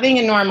if having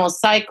a normal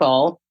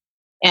cycle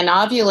and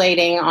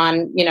ovulating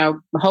on,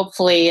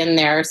 hopefully in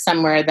there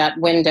somewhere, that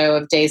window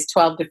of days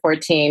 12 to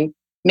 14,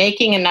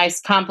 making a nice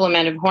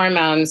complement of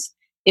hormones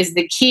is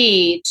the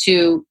key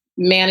to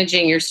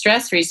managing your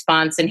stress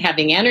response and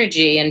having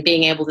energy and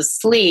being able to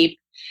sleep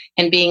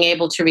and being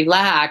able to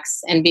relax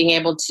and being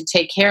able to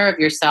take care of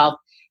yourself.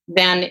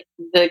 Then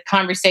the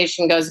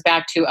conversation goes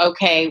back to,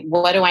 okay,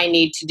 what do I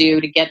need to do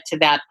to get to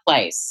that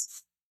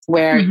place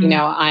where,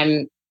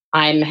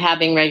 I'm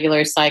having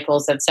regular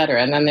cycles, et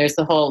cetera. And then there's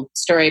the whole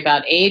story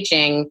about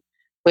aging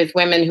with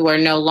women who are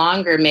no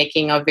longer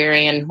making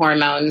ovarian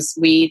hormones.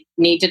 We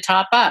need to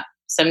top up.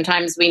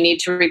 Sometimes we need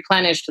to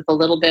replenish with a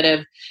little bit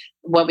of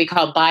what we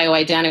call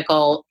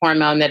bioidentical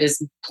hormone that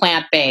is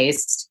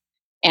plant-based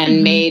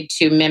and made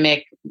to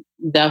mimic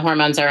the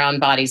hormones our own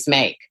bodies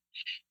make.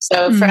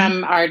 So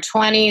from our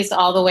 20s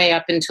all the way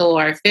up until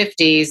our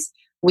 50s,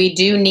 we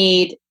do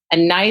need a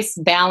nice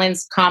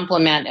balanced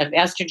complement of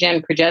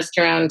estrogen,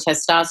 progesterone,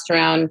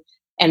 testosterone,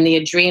 and the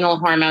adrenal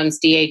hormones,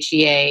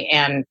 DHEA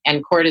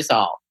and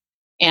cortisol.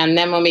 And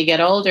then when we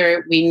get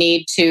older, we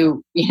need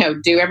to,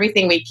 do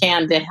everything we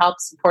can to help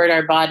support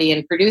our body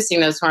in producing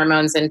those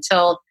hormones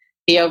until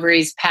the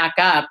ovaries pack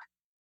up.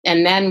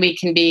 And then we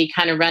can be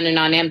kind of running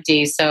on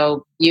empty.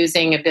 So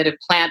using a bit of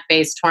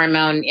plant-based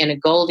hormone in a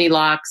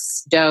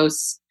Goldilocks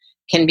dose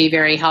can be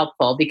very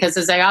helpful. Because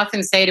as I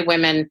often say to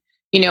women,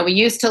 we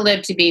used to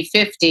live to be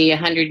 50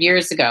 100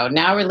 years ago.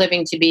 Now we're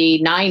living to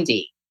be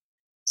 90.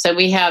 So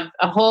we have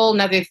a whole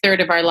another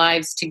third of our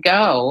lives to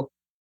go.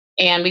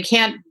 And we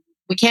can't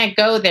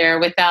go there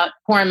without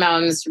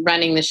hormones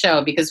running the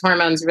show, because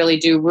hormones really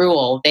do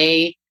rule.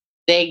 They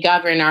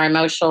govern our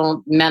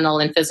emotional, mental,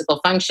 and physical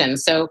function.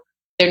 So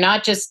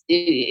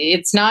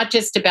it's not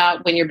just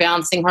about when you're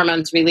balancing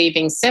hormones,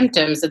 relieving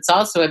symptoms. It's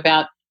also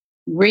about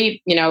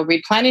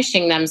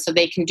replenishing them so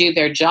they can do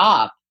their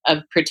job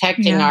of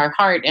protecting our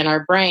heart and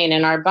our brain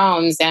and our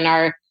bones and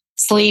our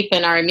sleep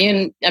and our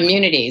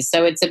immunity.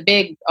 So it's a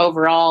big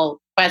overall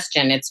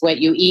question. It's what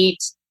you eat,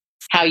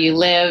 how you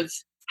live,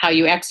 how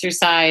you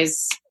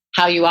exercise,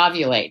 how you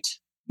ovulate.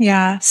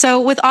 Yeah. So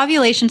with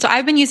ovulation, so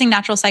I've been using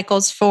Natural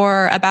Cycles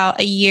for about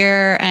a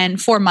year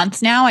and 4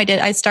 months now.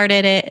 I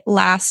started it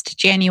last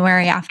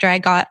January after I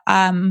got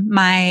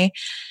my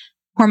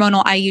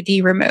hormonal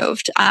IUD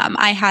removed.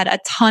 I had a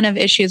ton of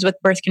issues with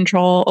birth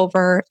control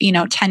over,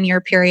 10-year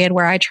period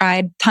where I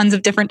tried tons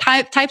of different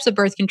types of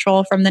birth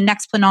control, from the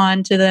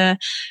Nexplanon to the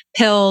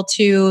pill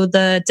to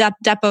the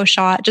Depo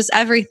shot, just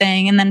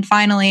everything. And then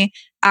finally,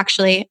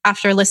 actually,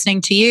 after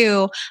listening to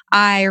you,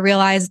 I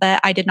realized that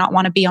I did not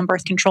want to be on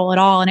birth control at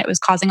all. And it was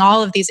causing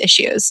all of these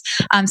issues.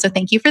 So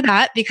thank you for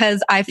that,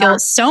 because I feel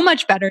so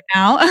much better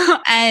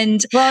now.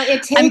 And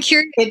I'm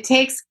curious. It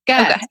takes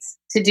guts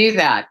to do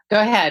that. Go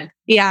ahead.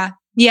 Yeah.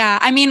 Yeah.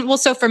 I mean, well,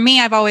 so for me,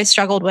 I've always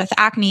struggled with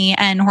acne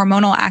and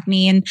hormonal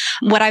acne. And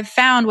what I've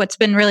found, what's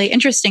been really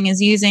interesting,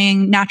 is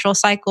using Natural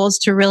Cycles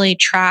to really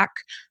track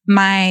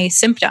my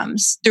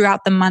symptoms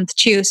throughout the month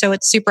too. So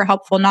it's super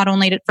helpful, not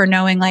only for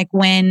knowing like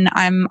when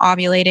I'm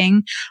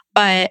ovulating,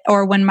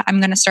 or when I'm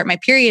going to start my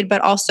period, but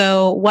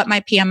also what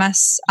my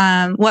PMS,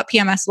 what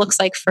PMS looks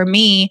like for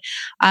me,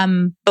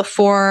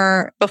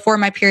 before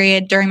my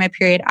period, during my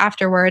period,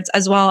 afterwards,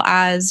 as well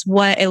as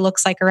what it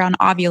looks like around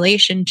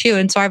ovulation too.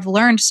 And so I've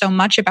learned so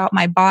much about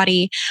my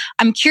body.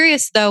 I'm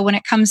curious though, when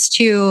it comes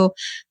to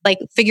like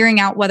figuring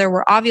out whether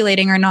we're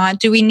ovulating or not,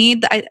 do we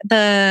need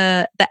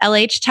the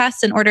LH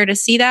test in order to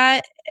see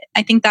that?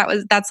 I think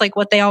that's like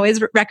what they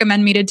always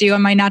recommend me to do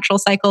on my Natural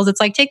Cycles. It's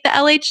like, take the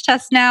LH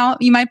test now.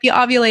 You might be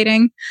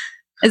ovulating.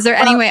 Is there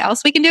any way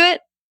else we can do it?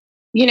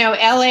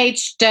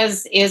 LH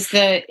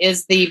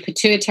is the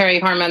pituitary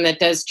hormone that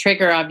does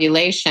trigger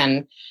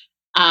ovulation.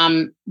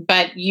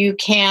 But you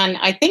can,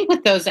 I think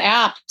with those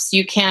apps,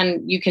 you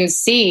can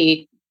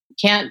see,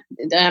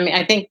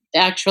 I think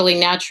actually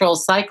Natural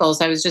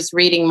Cycles, I was just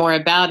reading more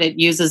about it,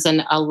 uses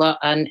an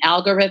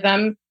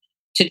algorithm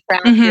to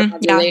track your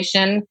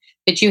ovulation,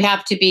 but you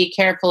have to be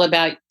careful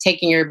about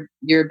taking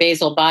your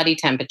basal body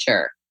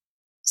temperature.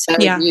 So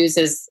it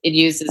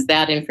uses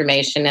that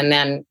information. And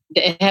then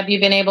have you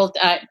been able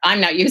to,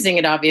 I'm not using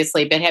it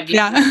obviously, but have you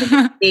been able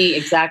to see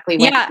exactly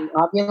when you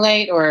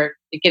ovulate, or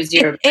it gives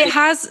you it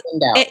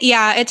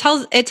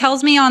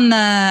tells me on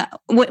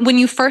when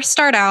you first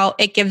start out,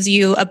 it gives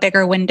you a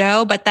bigger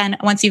window, but then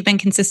once you've been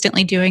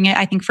consistently doing it,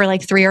 I think for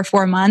like 3 or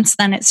 4 months,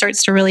 then it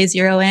starts to really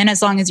zero in,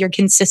 as long as you're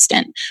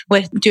consistent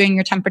with doing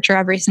your temperature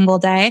every single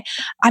day.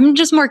 I'm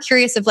just more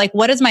curious of like,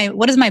 what is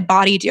my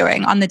body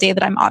doing on the day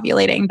that I'm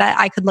ovulating that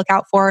I could look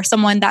out for,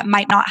 someone that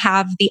might not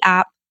have the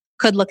app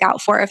could look out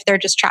for if they're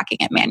just tracking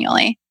it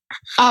manually?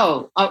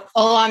 On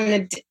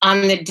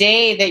the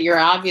day that you're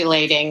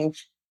ovulating,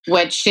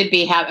 what should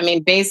be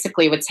happening,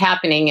 basically what's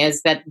happening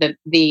is that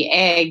the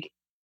egg,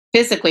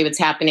 physically what's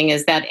happening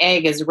is that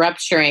egg is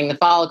rupturing the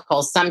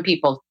follicle. Some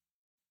people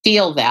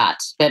feel that,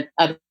 but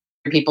other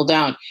people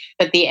don't.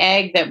 But the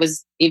egg that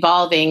was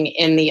evolving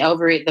in the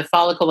ovary, the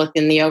follicle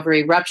within the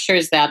ovary,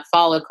 ruptures that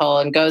follicle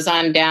and goes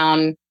on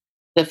down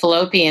the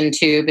fallopian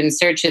tube in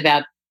search of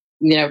that,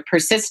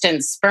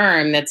 persistent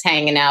sperm that's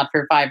hanging out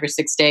for 5 or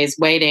 6 days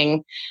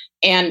waiting.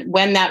 And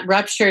when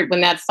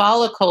that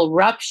follicle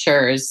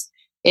ruptures,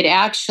 it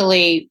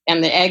actually,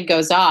 and the egg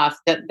goes off,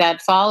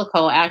 that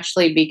follicle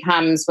actually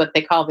becomes what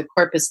they call the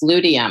corpus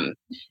luteum.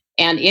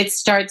 And it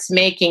starts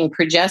making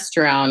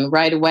progesterone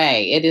right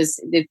away.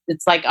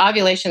 It's like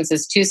ovulation is a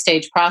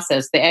 2-stage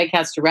process. The egg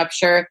has to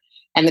rupture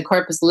and the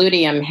corpus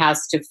luteum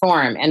has to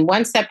form. And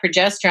once that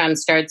progesterone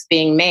starts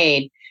being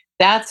made,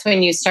 that's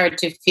when you start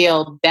to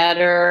feel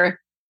better,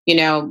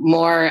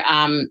 more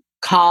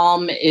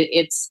calm.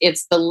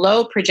 It's the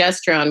low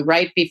progesterone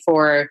right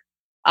before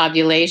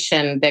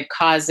ovulation that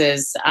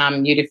causes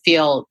you to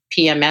feel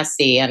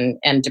PMSy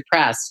and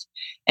depressed.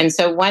 And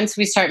so once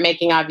we start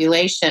making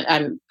ovulation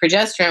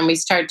progesterone, we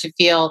start to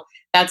feel,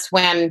 that's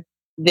when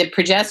the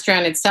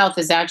progesterone itself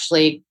is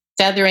actually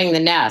feathering the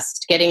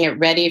nest, getting it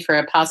ready for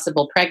a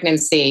possible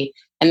pregnancy.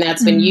 And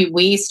that's when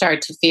we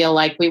start to feel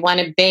like we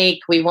want to bake,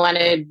 we want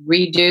to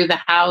redo the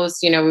house,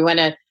 we want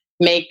to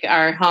make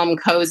our home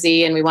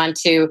cozy, and we want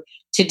to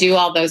do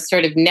all those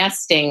sort of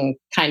nesting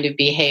kind of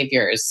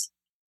behaviors.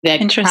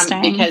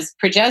 Interesting. Because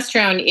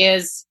progesterone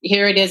is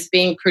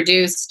being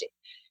produced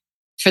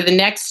for the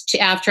next,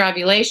 after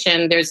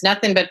ovulation, there's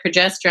nothing but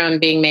progesterone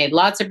being made.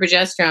 Lots of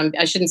progesterone,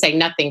 I shouldn't say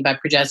nothing but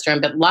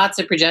progesterone, but lots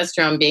of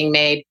progesterone being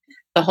made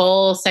the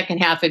whole second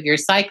half of your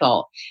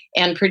cycle.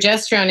 And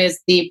progesterone is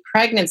the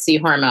pregnancy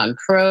hormone,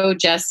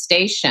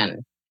 progestation.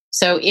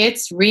 So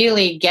it's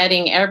really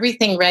getting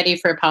everything ready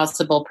for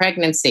possible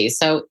pregnancy.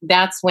 So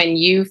that's when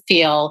you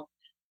feel,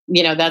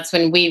 that's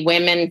when we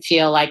women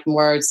feel like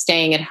we're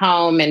staying at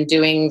home and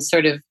doing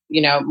sort of,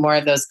 more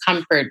of those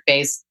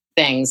comfort-based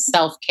things,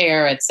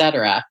 self-care,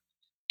 etc.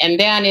 And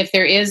then if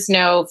there is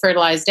no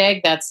fertilized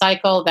egg that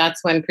cycle,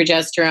 that's when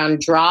progesterone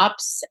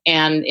drops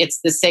and it's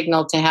the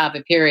signal to have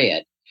a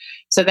period.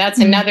 So that's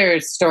another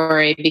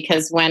story,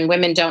 because when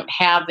women don't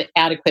have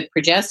adequate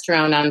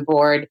progesterone on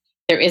board,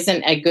 there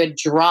isn't a good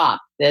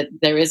drop, that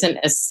there isn't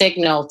a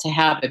signal to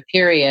have a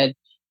period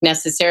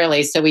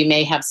necessarily. So we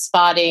may have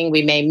spotting,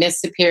 we may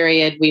miss a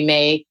period,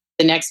 the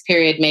next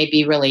period may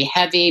be really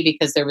heavy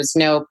because there was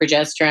no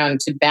progesterone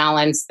to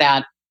balance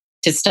that,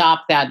 to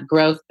stop that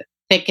growth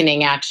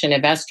thickening action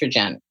of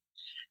estrogen.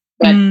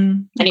 But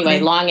anyway,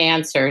 long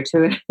answer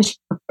to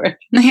it.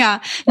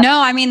 Yeah. No,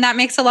 I mean, that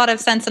makes a lot of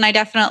sense. And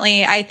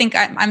I think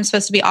I'm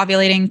supposed to be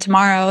ovulating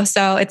tomorrow.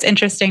 So it's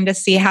interesting to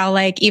see how,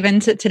 like, even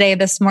today,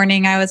 this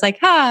morning, I was like,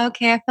 oh,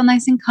 okay, I feel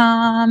nice and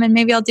calm, and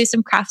maybe I'll do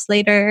some crafts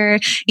later.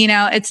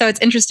 So it's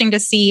interesting to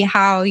see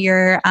how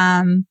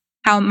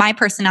how my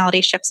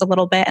personality shifts a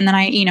little bit. And then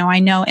I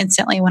know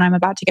instantly when I'm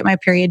about to get my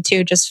period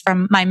too, just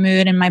from my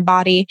mood and my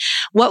body.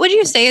 What would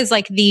you say is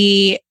like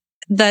the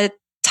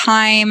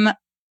time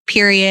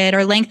period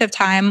or length of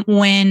time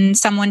when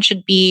someone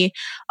should be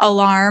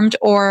alarmed,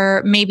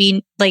 or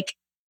maybe like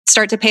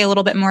start to pay a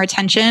little bit more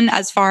attention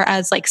as far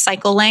as like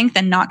cycle length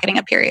and not getting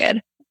a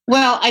period?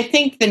 Well, I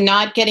think the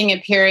not getting a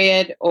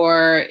period,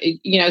 or,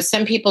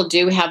 some people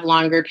do have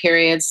longer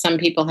periods, some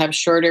people have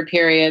shorter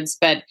periods,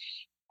 but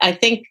I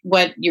think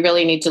what you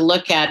really need to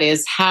look at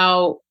is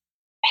how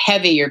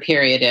heavy your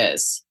period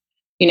is.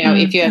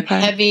 If you have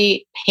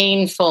heavy,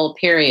 painful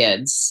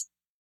periods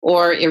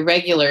or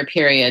irregular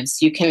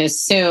periods, you can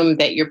assume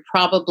that you're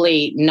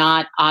probably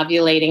not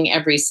ovulating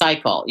every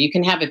cycle. You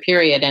can have a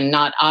period and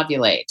not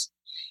ovulate.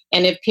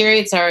 And if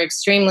periods are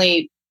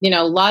extremely,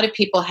 a lot of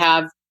people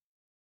have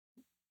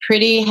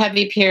pretty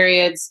heavy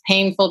periods,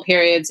 painful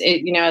periods,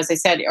 as I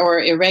said,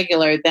 or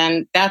irregular,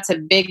 then that's a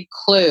big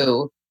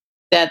clue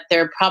that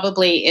there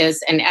probably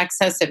is an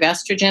excess of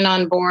estrogen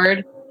on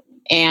board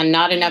and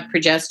not enough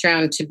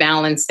progesterone to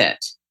balance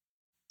it.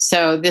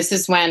 So this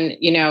is when,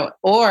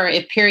 or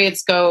if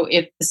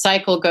the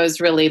cycle goes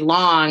really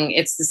long,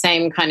 it's the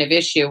same kind of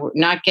issue.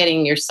 Not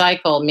getting your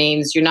cycle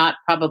means you're not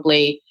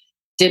probably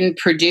didn't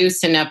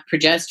produce enough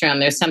progesterone.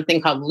 There's something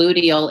called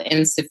luteal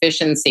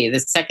insufficiency.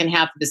 The second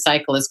half of the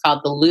cycle is called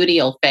the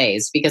luteal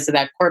phase because of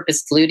that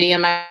corpus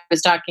luteum I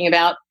was talking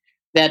about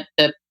that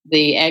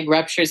the egg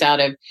ruptures out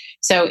of.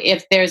 So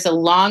if there's a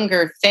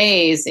longer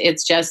phase,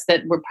 it's just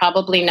that we're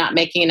probably not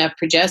making enough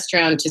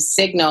progesterone to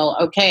signal,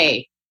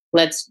 okay,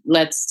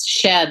 let's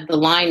shed the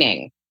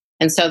lining.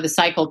 And so the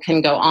cycle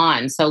can go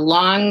on. So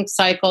long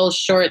cycles,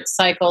 short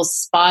cycles,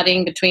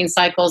 spotting between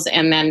cycles,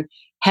 and then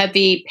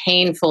heavy,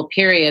 painful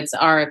periods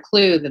are a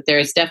clue that there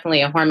is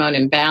definitely a hormone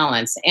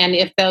imbalance. And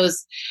if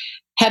those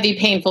heavy,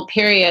 painful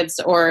periods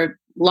or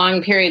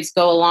long periods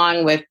go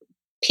along with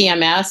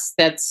PMS,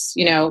 that's,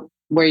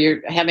 where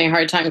you're having a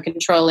hard time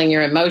controlling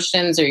your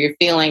emotions, or you're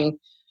feeling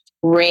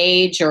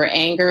rage or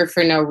anger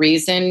for no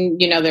reason.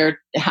 There are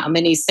how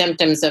many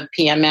symptoms of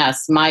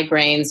PMS.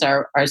 Migraines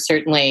are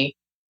certainly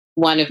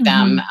one of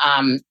them.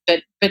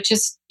 But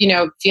just,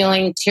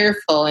 feeling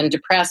tearful and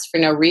depressed for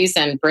no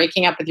reason,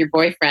 breaking up with your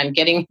boyfriend,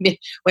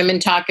 women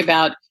talk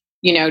about,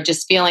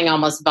 just feeling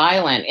almost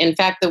violent. In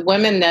fact, the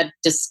woman that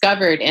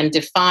discovered and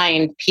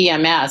defined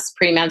PMS,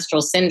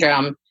 premenstrual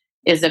syndrome,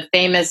 is a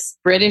famous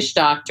British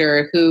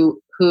doctor who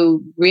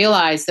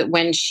realized that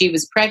when she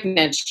was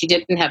pregnant, she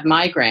didn't have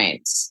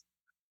migraines.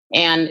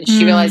 And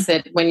she realized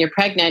that when you're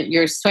pregnant,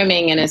 you're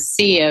swimming in a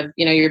sea of,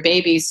 your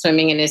baby's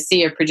swimming in a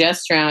sea of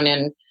progesterone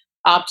and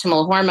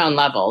optimal hormone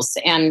levels.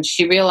 And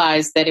she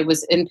realized that it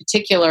was in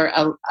particular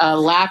a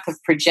lack of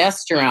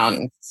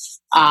progesterone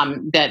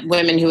that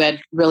women who had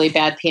really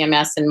bad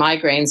PMS and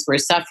migraines were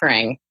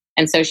suffering.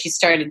 And so she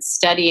started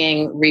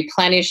studying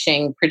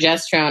replenishing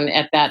progesterone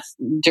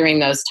during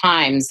those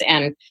times,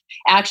 and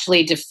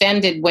actually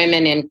defended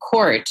women in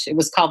court. It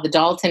was called the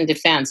Dalton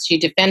defense. She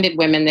defended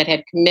women that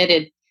had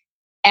committed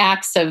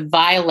acts of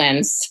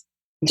violence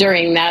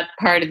during that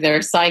part of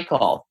their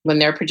cycle when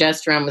their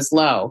progesterone was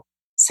low.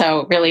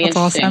 So really That's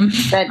interesting.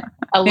 Awesome. But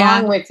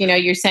along with,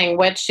 you're saying,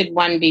 what should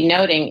one be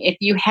noting? If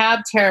you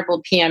have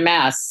terrible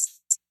PMS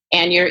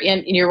and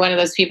you're one of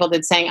those people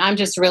that's saying, I'm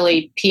just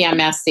really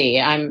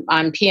PMSy,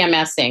 I'm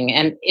PMSing.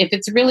 And if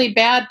it's really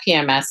bad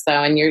PMS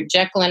though, and you're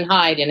Jekyll and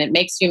Hyde and it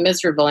makes you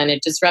miserable and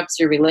it disrupts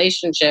your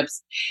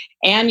relationships,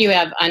 and you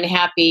have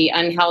unhappy,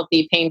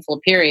 unhealthy, painful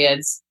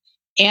periods,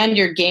 and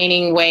you're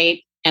gaining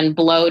weight and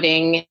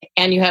bloating,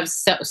 and you have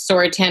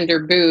sore, tender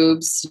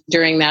boobs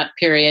during that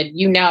period,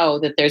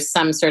 that there's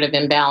some sort of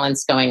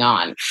imbalance going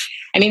on.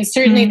 I mean,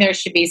 certainly there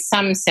should be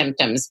some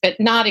symptoms, but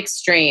not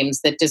extremes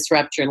that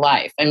disrupt your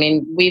life. I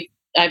mean,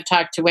 I've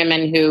talked to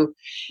women who,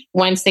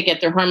 once they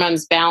get their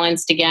hormones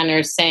balanced again,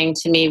 are saying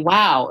to me,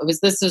 wow,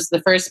 this was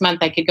the first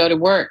month I could go to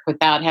work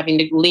without having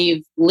to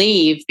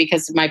leave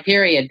because of my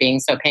period being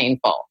so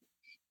painful.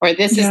 Or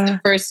this is the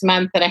first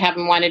month that I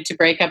haven't wanted to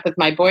break up with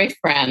my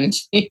boyfriend,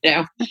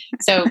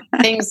 So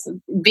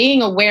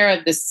being aware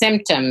of the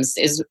symptoms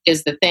is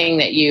the thing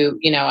that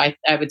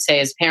I would say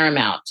is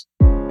paramount.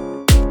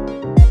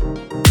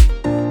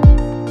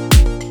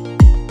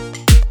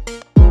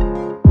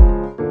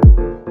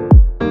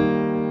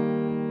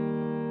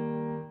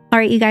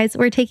 right, you guys,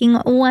 we're taking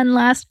one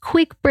last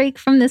quick break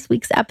from this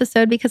week's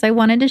episode because I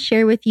wanted to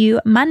share with you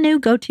my new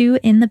go-to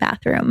in the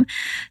bathroom.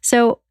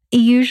 So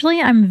usually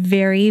I'm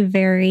very,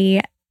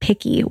 very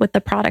picky with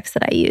the products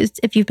that I use.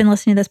 If you've been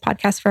listening to this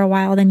podcast for a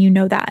while, then you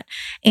know that.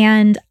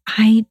 And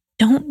I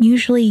don't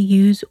usually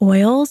use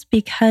oils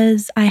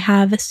because I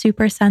have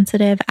super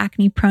sensitive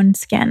acne-prone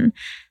skin.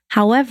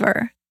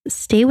 However,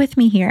 stay with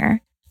me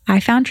here. I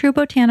found True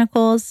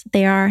Botanicals.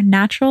 They are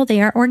natural,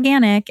 they are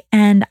organic,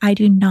 and I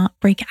do not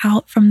break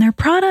out from their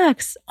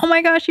products. Oh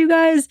my gosh, you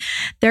guys,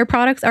 their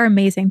products are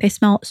amazing. They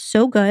smell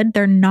so good.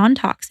 They're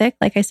non-toxic.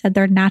 Like I said,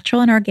 they're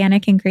natural and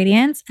organic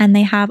ingredients, and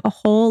they have a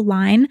whole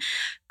line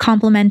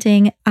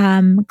complementing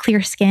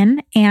clear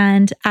skin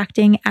and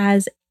acting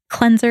as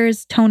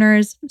cleansers,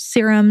 toners,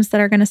 serums that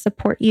are going to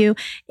support you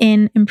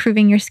in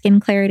improving your skin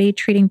clarity,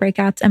 treating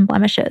breakouts and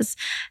blemishes.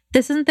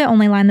 This isn't the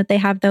only line that they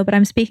have though, but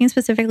I'm speaking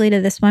specifically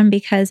to this one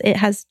because it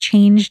has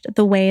changed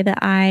the way that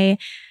I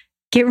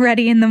get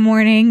ready in the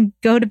morning,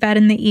 go to bed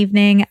in the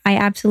evening. I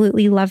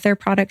absolutely love their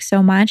products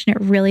so much, and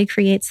it really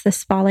creates this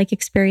spa-like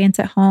experience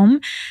at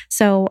home.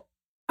 So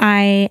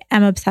I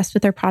am obsessed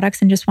with their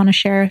products and just want to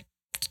share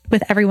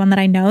with everyone that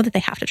I know that they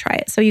have to try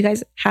it. So you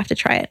guys have to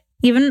try it.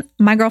 Even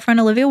my girlfriend,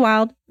 Olivia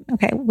Wilde,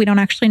 okay, we don't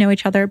actually know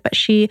each other, but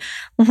she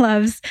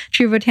loves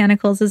True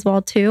Botanicals as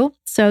well too.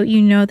 So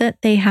you know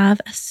that they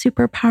have a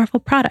super powerful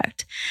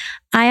product.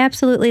 I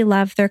absolutely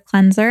love their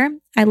cleanser.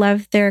 I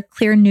love their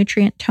clear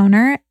nutrient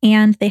toner,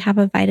 and they have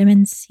a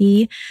vitamin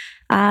C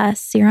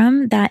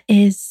serum that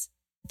is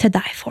to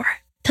die for.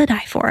 To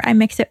die for. I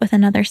mix it with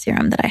another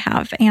serum that I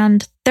have,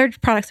 and their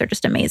products are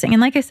just amazing.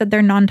 And like I said,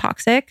 they're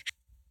non-toxic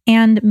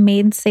and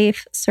Made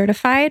Safe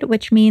certified,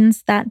 which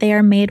means that they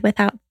are made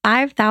without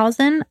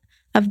 5,000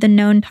 of the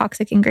known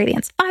toxic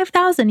ingredients.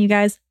 5,000, you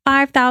guys,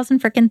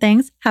 5,000 freaking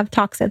things have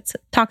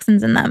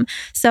toxins in them.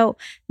 So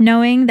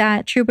knowing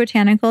that True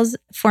Botanicals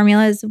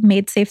formula is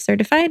Made Safe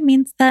certified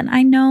means that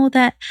I know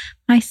that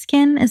my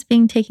skin is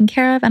being taken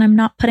care of and I'm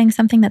not putting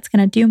something that's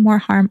going to do more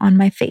harm on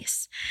my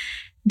face.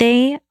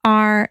 They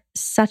are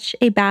such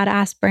a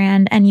badass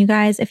brand. And you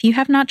guys, if you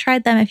have not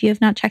tried them, if you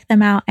have not checked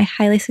them out, I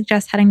highly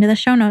suggest heading to the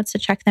show notes to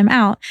check them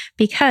out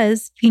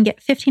because you can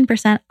get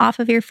 15% off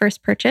of your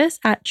first purchase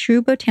at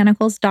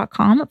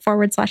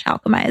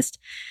truebotanicals.com/alchemized.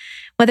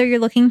 Whether you're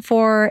looking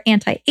for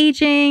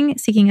anti-aging,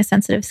 seeking a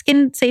sensitive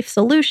skin safe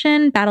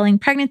solution, battling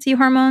pregnancy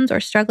hormones, or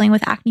struggling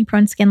with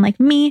acne-prone skin like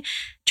me,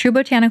 True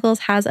Botanicals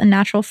has a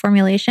natural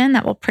formulation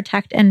that will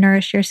protect and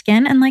nourish your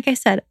skin. And like I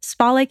said,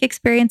 spa-like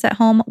experience at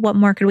home. What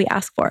more could we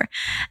ask for?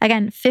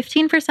 Again,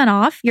 15%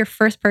 off your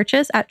first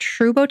purchase at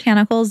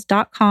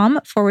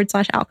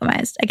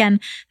truebotanicals.com/alchemized. Again,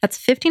 that's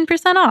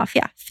 15% off.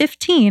 Yeah,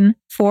 15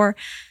 for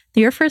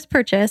your first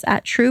purchase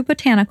at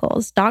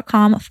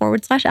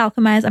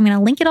truebotanicals.com/alchemized. I'm going to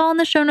link it all in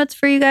the show notes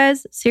for you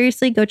guys.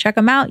 Seriously, go check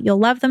them out. You'll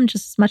love them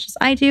just as much as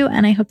I do.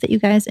 And I hope that you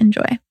guys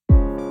enjoy.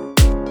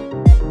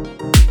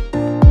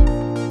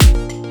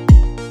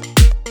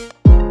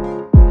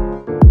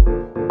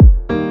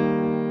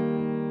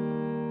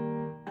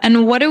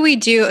 And what do we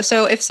do?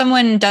 So if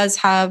someone does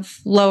have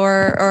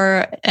lower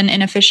or an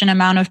inefficient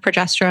amount of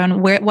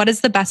progesterone, what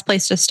is the best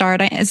place to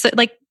start? Is it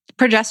like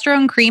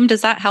progesterone cream?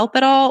 Does that help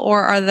at all?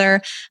 Or are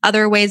there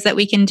other ways that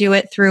we can do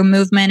it through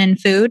movement and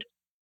food?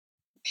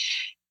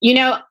 You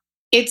know,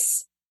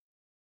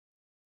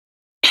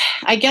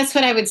 I guess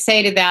what I would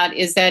say to that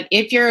is that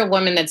if you're a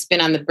woman that's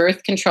been on the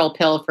birth control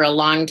pill for a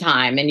long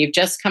time and you've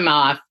just come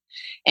off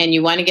and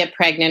you want to get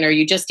pregnant or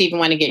you just even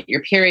want to get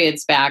your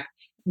periods back,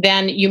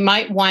 then you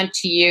might want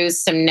to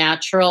use some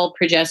natural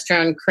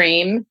progesterone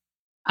cream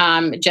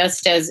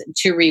just as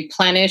to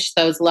replenish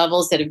those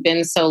levels that have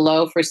been so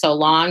low for so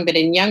long. But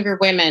in younger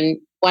women,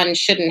 one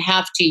shouldn't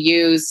have to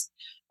use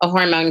a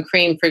hormone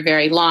cream for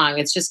very long.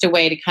 It's just a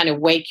way to kind of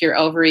wake your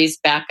ovaries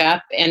back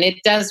up. And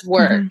it does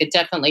work. Mm-hmm. It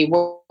definitely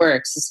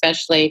works,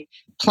 especially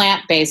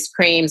plant-based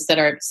creams that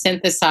are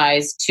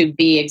synthesized to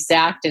be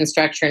exact in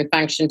structure and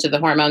function to the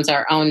hormones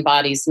our own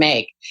bodies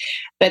make.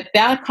 But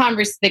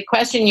the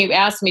question you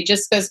asked me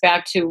just goes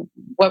back to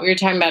what we were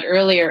talking about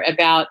earlier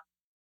about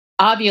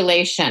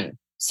ovulation.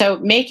 So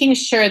making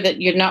sure that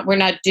we're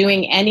not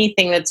doing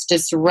anything that's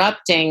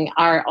disrupting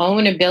our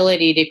own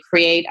ability to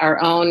create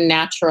our own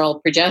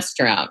natural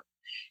progesterone.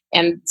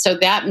 And so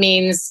that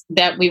means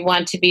that we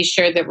want to be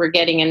sure that we're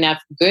getting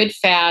enough good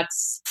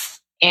fats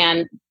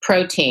and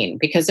protein,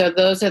 because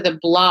those are the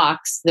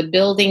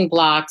building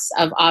blocks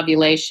of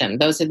ovulation.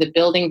 Those are the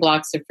building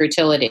blocks of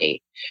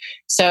fertility.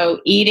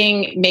 So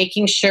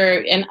making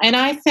sure, and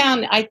I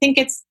think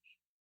it's,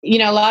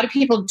 a lot of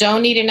people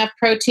don't eat enough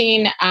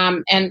protein.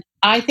 And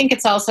I think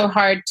it's also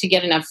hard to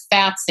get enough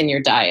fats in your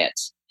diet.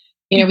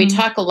 We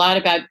talk a lot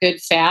about good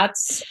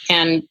fats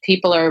and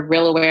people are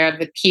real aware of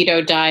the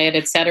keto diet,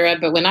 et cetera.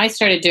 But when I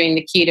started doing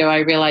the keto, I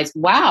realized,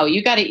 wow,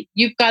 you've got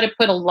to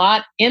put a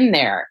lot in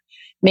there.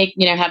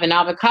 Have an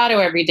avocado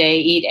every day,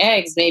 eat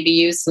eggs, maybe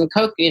use some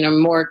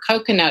more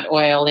coconut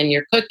oil in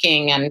your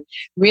cooking, and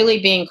really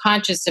being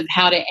conscious of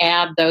how to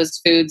add those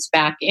foods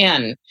back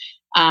in.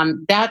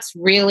 That's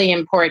really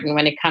important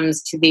when it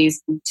comes to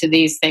these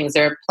things.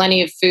 There are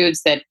plenty of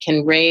foods that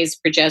can raise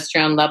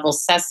progesterone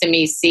levels,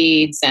 sesame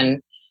seeds,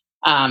 and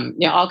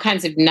all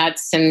kinds of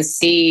nuts and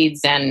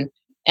seeds, and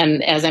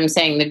as I'm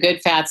saying, the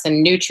good fats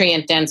and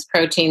nutrient dense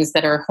proteins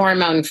that are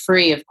hormone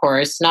free. Of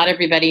course, not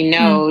everybody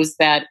knows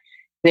that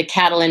the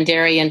cattle and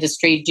dairy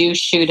industry do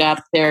shoot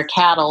up their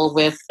cattle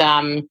with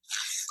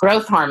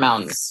growth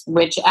hormones,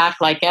 which act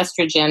like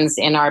estrogens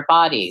in our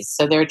bodies.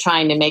 So they're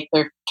trying to make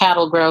their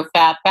cattle grow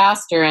fat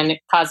faster, and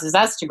it causes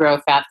us to grow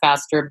fat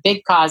faster. A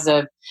big cause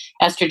of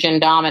estrogen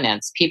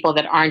dominance. People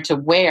that aren't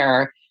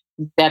aware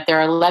that there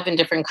are 11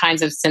 different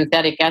kinds of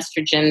synthetic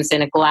estrogens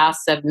in a glass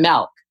of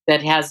milk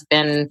that has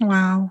been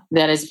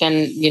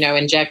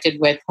injected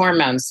with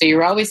hormones. So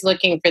you're always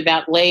looking for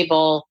that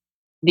label.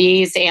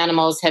 These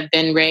animals have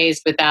been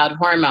raised without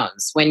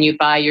hormones. When you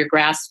buy your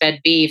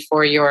grass-fed beef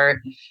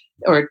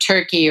or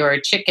turkey or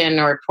chicken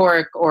or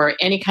pork or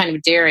any kind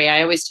of dairy,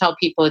 I always tell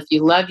people, if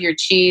you love your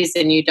cheese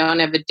and you don't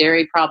have a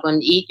dairy problem,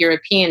 eat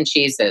European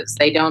cheeses.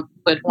 They don't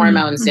put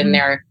hormones in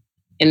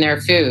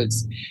their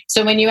foods.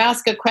 So when you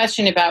ask a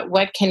question about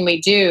what can we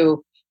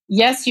do,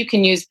 yes, you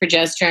can use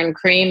progesterone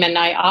cream. And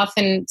I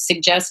often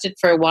suggest it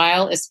for a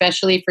while,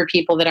 especially for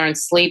people that aren't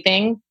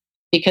sleeping,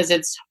 because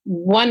it's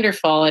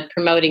wonderful at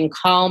promoting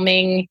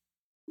calming,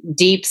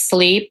 deep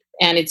sleep.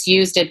 And it's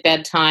used at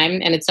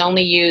bedtime. And it's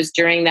only used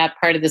during that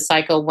part of the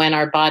cycle when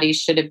our bodies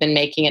should have been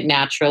making it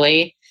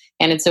naturally.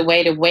 And it's a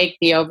way to wake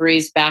the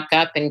ovaries back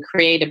up and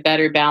create a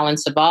better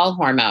balance of all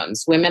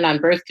hormones. Women on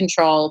birth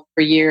control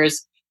for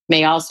years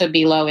may also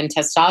be low in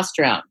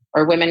testosterone,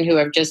 or women who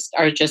are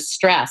just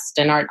stressed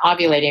and aren't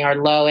ovulating are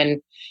low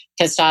in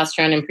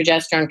testosterone, and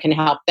progesterone can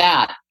help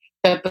that.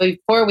 But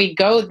before we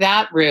go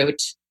that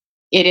route,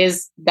 it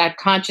is that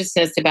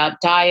consciousness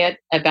about diet,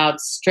 about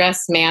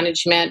stress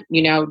management,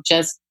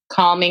 just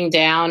calming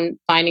down,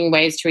 finding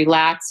ways to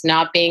relax,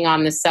 not being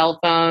on the cell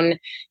phone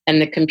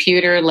and the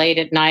computer late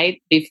at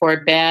night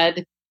before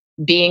bed,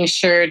 being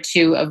sure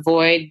to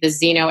avoid the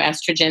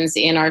xenoestrogens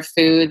in our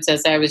foods,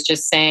 as I was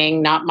just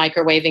saying, not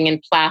microwaving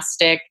in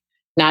plastic,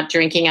 not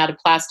drinking out of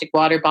plastic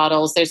water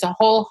bottles. There's a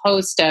whole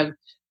host of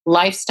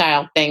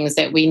lifestyle things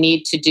that we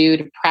need to do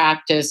to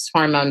practice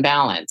hormone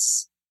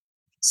balance.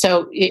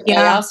 So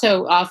I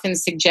also often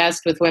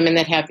suggest with women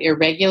that have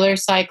irregular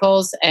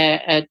cycles,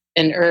 an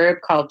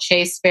herb called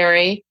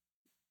chasteberry,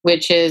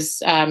 which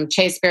is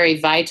chasteberry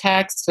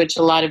vitex, which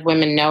a lot of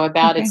women know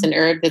about. Okay. It's an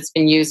herb that's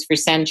been used for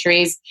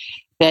centuries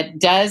that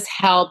does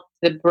help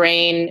the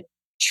brain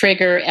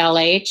trigger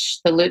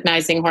LH, the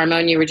luteinizing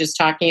hormone you were just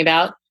talking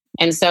about.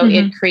 And so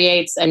it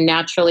creates a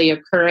naturally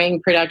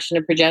occurring production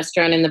of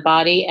progesterone in the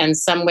body. And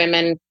some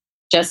women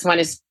just want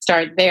to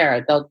start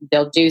there.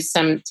 They'll take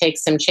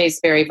some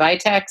chasteberry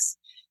vitex,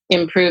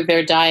 improve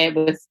their diet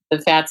with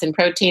the fats and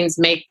proteins,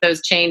 make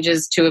those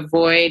changes to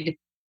avoid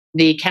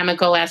the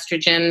chemical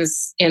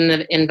estrogens in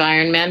the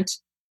environment,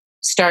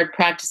 start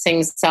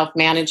practicing stress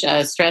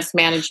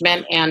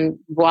management, and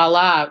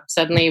voila,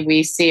 suddenly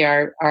we see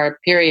our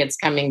periods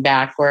coming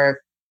back where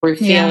we're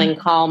feeling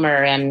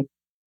calmer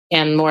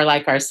and more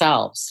like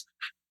ourselves.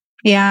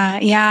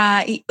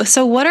 Yeah.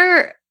 So what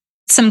are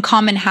some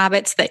common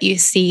habits that you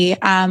see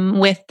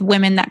with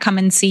women that come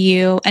and see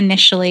you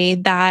initially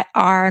that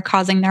are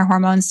causing their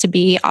hormones to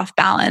be off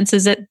balance?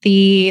 Is it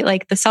the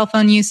cell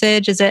phone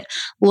usage? Is it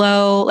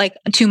low,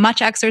 too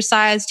much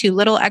exercise, too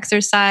little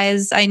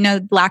exercise? I know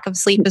lack of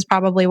sleep is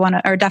probably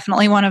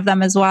definitely one of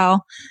them as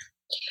well.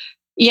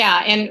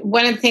 Yeah. And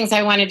one of the things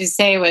I wanted to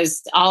say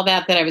was all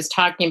that I was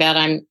talking about,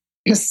 I'm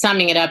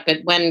summing it up, but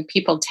when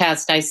people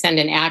test, I send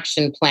an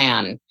action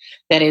plan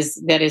that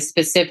is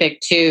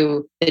specific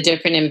to the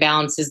different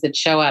imbalances that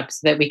show up, so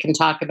that we can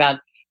talk about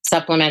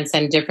supplements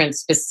and different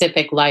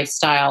specific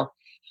lifestyle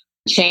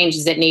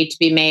changes that need to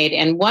be made.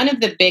 And one of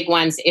the big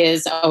ones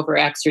is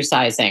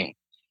over-exercising.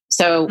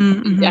 So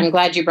I'm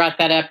glad you brought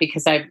that up,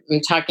 because I'm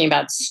talking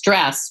about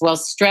stress. Well,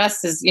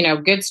 stress is,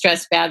 good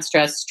stress, bad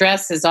stress.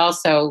 Stress is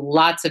also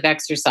lots of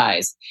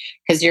exercise,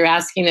 because you're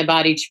asking the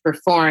body to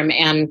perform,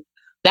 and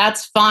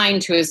that's fine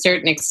to a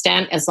certain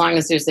extent, as long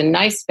as there's a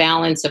nice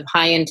balance of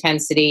high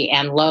intensity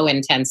and low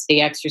intensity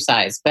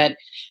exercise. But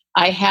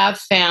I have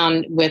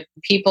found with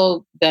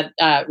people that,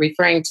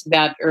 referring to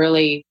that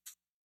early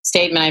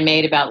statement I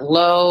made about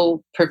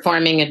low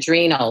performing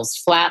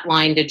adrenals,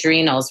 flatlined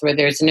adrenals, where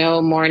there's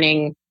no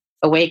morning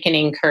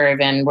awakening curve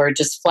and we're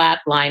just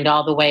flatlined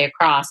all the way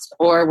across,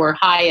 or we're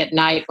high at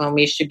night when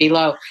we should be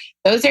low.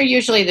 Those are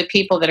usually the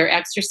people that are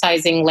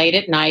exercising late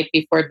at night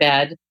before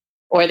bed,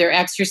 or they're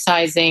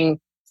exercising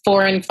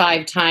 4 and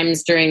 5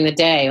 times during the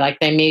day. Like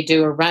they may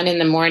do a run in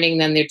the morning,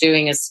 then they're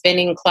doing a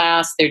spinning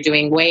class, they're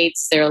doing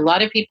weights. There are a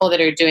lot of people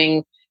that are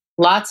doing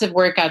lots of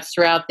workouts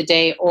throughout the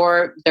day,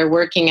 or they're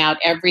working out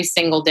every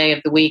single day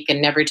of the week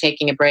and never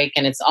taking a break,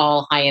 and it's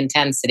all high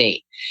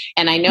intensity.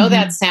 And I know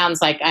that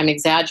sounds like I'm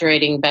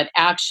exaggerating, but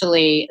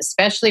actually,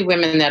 especially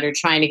women that are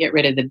trying to get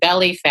rid of the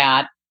belly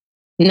fat,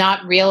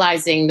 not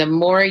realizing the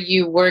more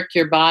you work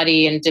your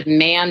body and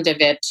demand of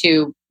it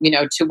to,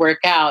 to work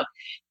out,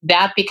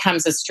 that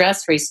becomes a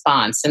stress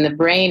response. And the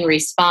brain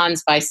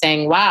responds by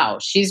saying, wow,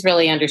 she's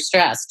really under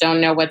stress. Don't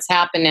know what's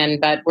happening,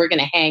 but we're going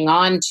to hang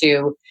on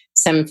to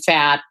some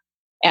fat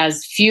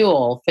as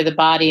fuel for the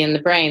body and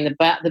the brain.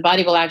 The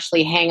body will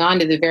actually hang on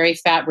to the very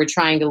fat we're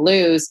trying to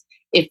lose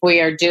if we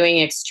are doing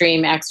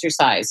extreme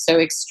exercise. So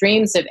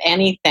extremes of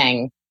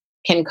anything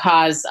can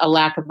cause a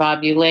lack of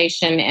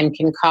ovulation and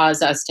can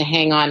cause us to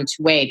hang on to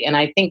weight. And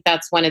I think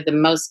that's one of the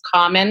most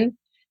common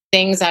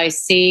things I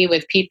see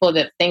with people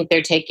that think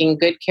they're taking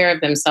good care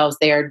of themselves.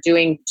 They are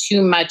doing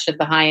too much of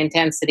the high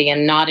intensity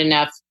and not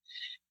enough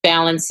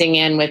balancing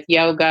in with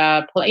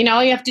yoga. All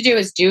you have to do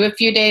is do a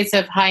few days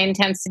of high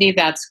intensity.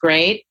 That's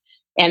great.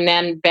 And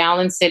then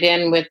balance it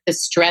in with the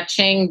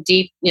stretching,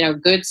 deep,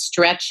 good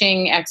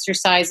stretching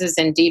exercises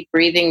and deep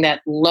breathing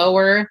that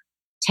lower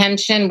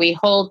tension. We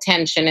hold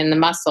tension in the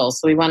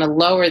muscles. So we want to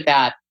lower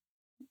that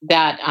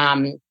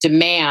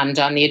demand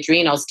on the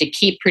adrenals to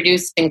keep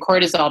producing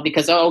cortisol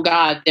because, oh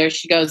God, there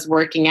she goes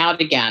working out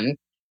again.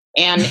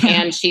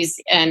 And she's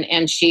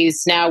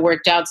now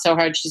worked out so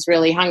hard, she's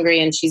really hungry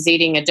and she's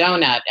eating a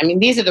donut. I mean,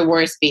 these are the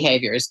worst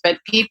behaviors, but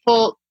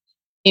people,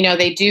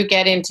 they do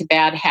get into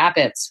bad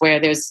habits where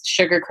there's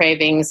sugar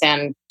cravings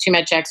and too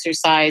much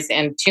exercise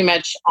and too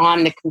much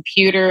on the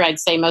computer. I'd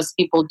say most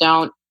people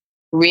don't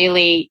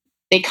really,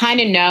 they kind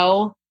of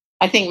know.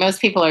 I think most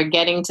people are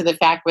getting to the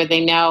fact where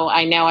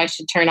I know I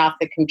should turn off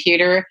the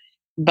computer,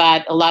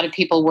 but a lot of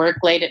people work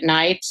late at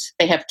night.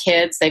 They have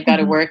kids, they've got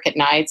to work at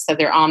night, so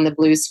they're on the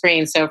blue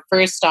screen. So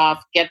first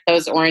off, get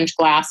those orange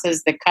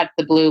glasses that cut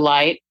the blue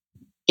light.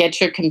 Get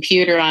your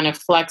computer on a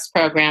flex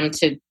program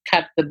to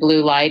cut the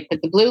blue light.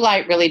 But the blue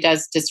light really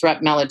does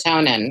disrupt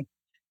melatonin,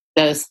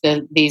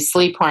 the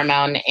sleep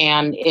hormone,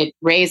 and it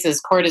raises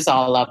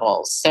cortisol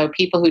levels. So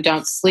people who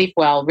don't sleep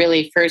well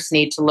really first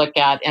need to look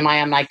at, am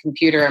I on my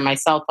computer or my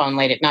cell phone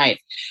late at night?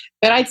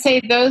 But I'd say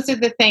those are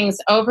the things: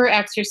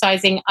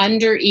 over-exercising,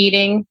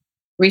 under-eating,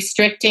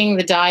 restricting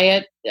the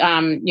diet,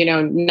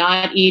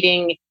 not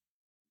eating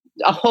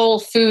whole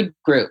food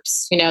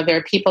groups. There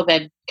are people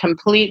that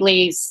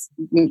completely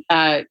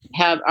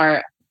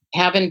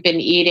haven't been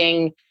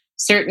eating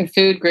certain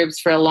food groups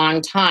for a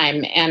long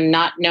time and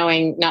not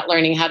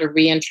learning how to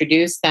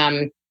reintroduce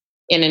them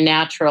in a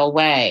natural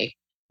way.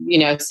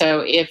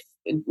 So if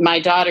my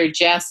daughter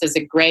Jess is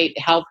a great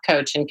health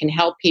coach and can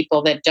help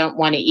people that don't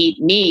want to eat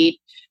meat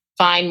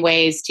find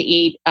ways to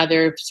eat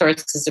other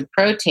sources of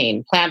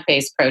protein,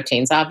 plant-based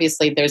proteins.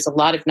 Obviously, there's a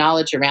lot of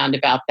knowledge around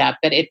about that,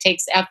 but it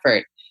takes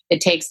effort.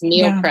 It takes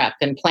meal prep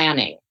and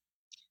planning.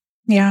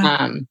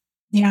 Yeah.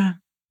 Yeah.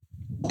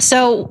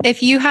 So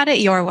if you had it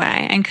your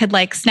way and could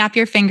snap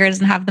your fingers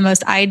and have the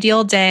most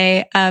ideal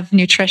day of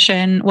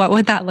nutrition, what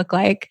would that look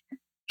like?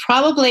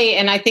 Probably,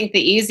 and I think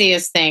the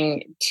easiest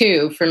thing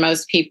too for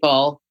most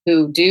people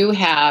who do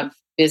have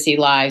busy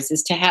lives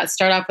is to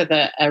start off with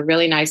a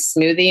really nice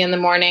smoothie in the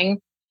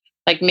morning.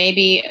 Like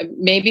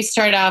maybe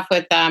start off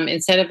with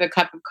instead of a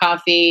cup of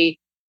coffee,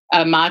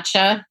 a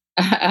matcha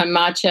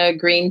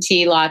green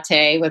tea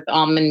latte with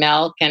almond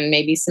milk and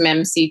maybe some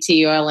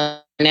MCT oil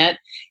in it.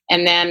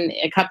 And then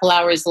a couple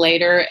hours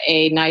later,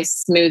 a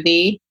nice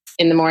smoothie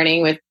in the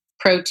morning with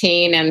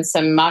protein and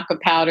some maca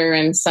powder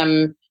and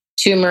some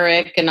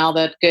turmeric and all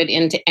that good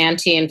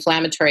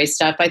anti-inflammatory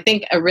stuff. I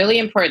think a really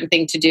important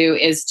thing to do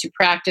is to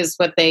practice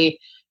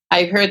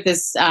I heard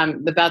this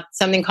about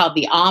something called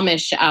the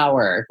Amish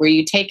hour, where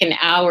you take an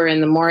hour in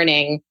the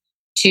morning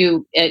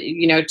to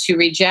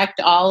reject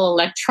all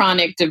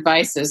electronic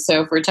devices.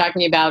 So if we're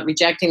talking about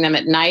rejecting them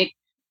at night,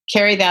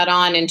 carry that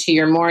on into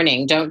your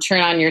morning. Don't turn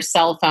on your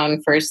cell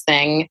phone first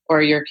thing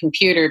or your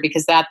computer,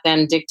 because that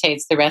then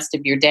dictates the rest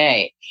of your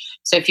day.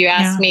 So if you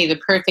ask me, the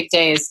perfect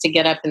day is to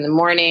get up in the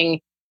morning,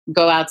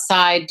 go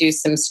outside, do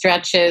some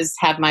stretches,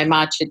 have my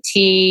matcha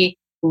tea,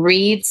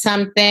 read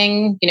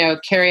something,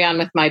 carry on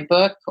with my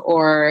book,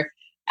 or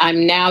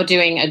I'm now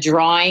doing a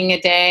drawing a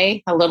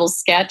day, a little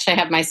sketch. I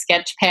have my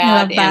sketch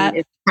pad and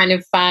it's kind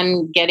of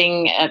fun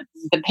getting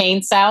the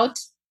paints out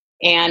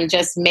and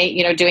just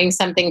doing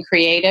something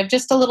creative,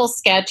 just a little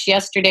sketch.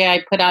 Yesterday,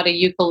 I put out a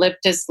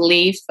eucalyptus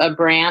leaf, a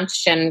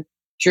branch, and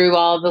drew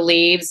all the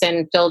leaves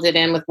and filled it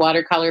in with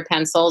watercolor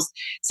pencils.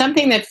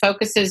 Something that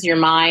focuses your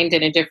mind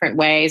in a different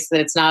way so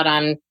that it's not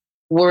on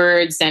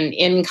words and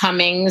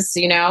incomings,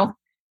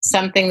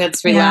 something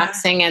that's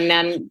relaxing, and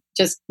then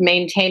just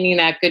maintaining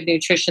that good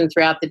nutrition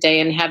throughout the day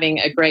and having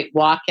a great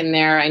walk in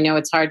there. I know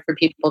it's hard for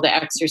people to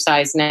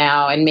exercise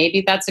now, and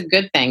maybe that's a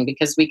good thing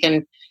because we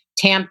can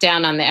tamp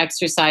down on the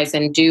exercise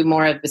and do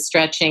more of the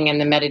stretching and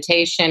the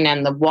meditation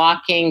and the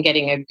walking,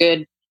 getting a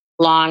good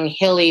long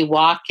hilly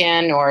walk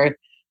in, or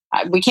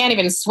we can't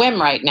even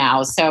swim right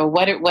now. So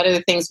what are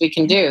the things we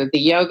can do? The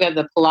yoga,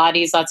 the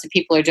Pilates, lots of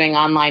people are doing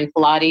online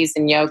Pilates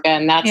and yoga,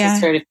 and that's the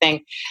sort of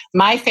thing.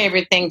 My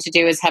favorite thing to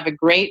do is have a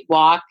great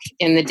walk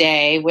in the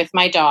day with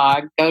my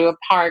dog, go to a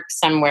park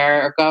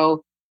somewhere or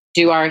go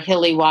do our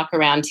hilly walk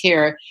around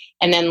here.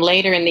 And then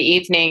later in the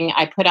evening,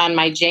 I put on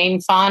my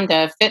Jane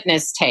Fonda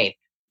fitness tape.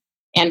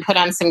 and put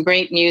on some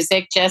great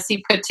music.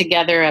 Jesse put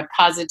together a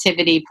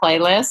positivity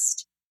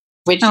playlist,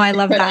 which I you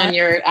love put that on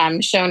your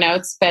show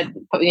notes. But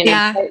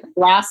Yeah.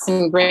 blast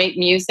some great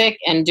music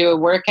and do a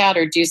workout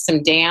or do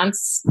some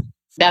dance.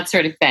 That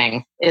sort of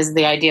thing is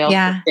the ideal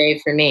day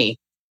for me.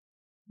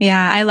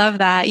 Yeah, I love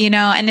that,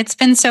 and it's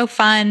been so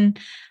fun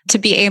to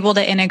be able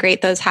to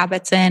integrate those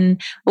habits in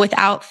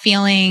without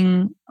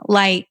feeling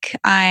like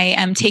I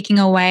am taking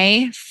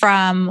away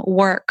from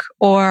work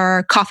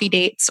or coffee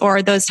dates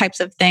or those types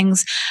of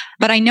things.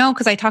 But I know,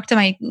 because I talk to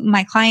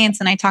my clients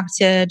and I talk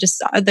to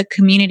just the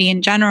community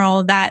in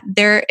general, that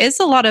there is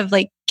a lot of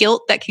like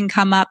guilt that can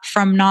come up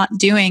from not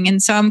doing.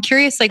 And so I'm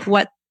curious, like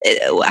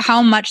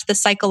how much the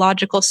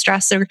psychological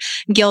stress or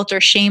guilt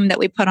or shame that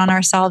we put on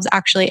ourselves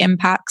actually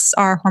impacts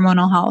our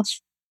hormonal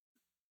health.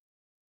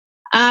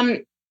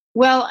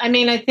 Well, I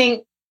mean, I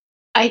think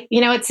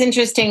it's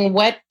interesting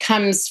what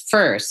comes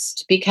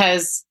first,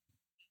 because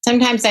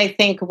sometimes I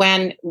think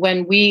when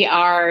we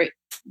are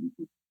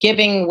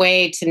giving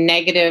way to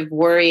negative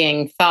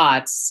worrying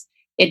thoughts,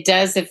 it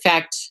does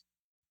affect,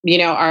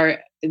 our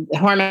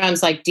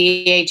hormones like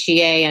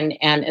DHEA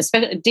and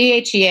especially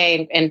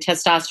DHEA and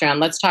testosterone.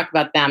 Let's talk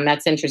about them.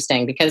 That's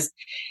interesting because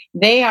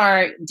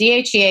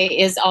DHEA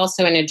is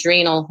also an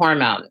adrenal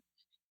hormone,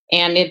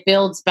 and it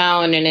builds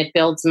bone and it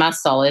builds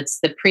muscle. It's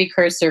the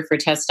precursor for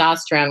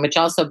testosterone, which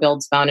also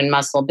builds bone and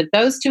muscle. But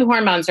those two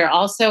hormones are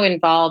also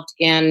involved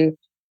in,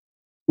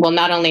 well,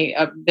 not only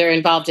they're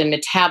involved in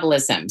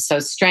metabolism, so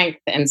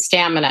strength and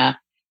stamina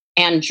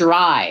and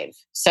drive.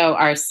 So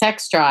our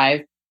sex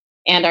drive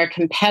and our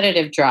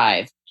competitive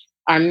drive,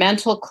 our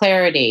mental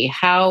clarity,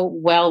 how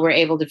well we're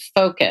able to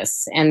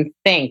focus and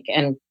think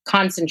and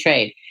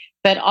concentrate,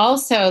 but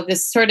also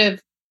this sort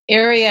of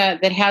area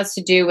that has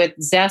to do with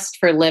zest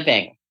for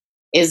living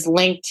is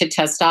linked to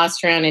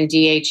testosterone and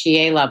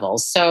DHEA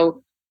levels.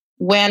 So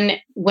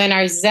when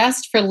our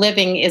zest for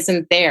living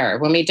isn't there,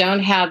 when we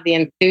don't have the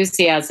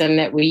enthusiasm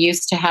that we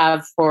used to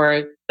have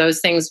for those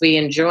things we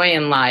enjoy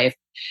in life,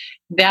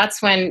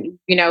 that's when,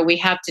 we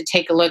have to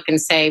take a look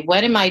and say,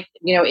 what am I,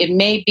 it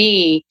may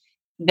be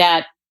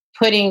that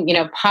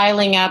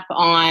piling up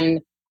on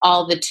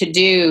all the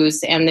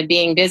to-dos and the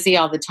being busy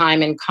all the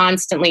time and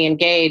constantly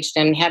engaged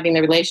and having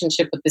the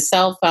relationship with the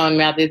cell phone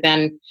rather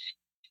than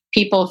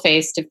people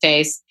face to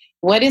face.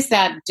 What is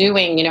that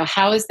doing?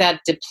 How is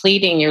that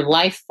depleting your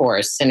life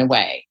force in a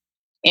way?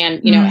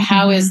 And,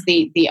 how is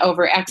the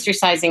over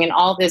exercising and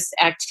all this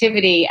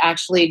activity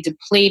actually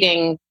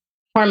depleting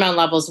hormone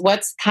levels?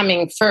 What's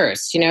coming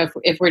first?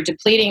 If we're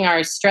depleting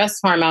our stress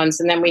hormones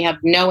and then we have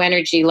no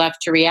energy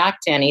left to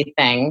react to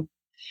anything.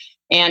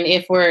 And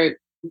if we're,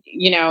 and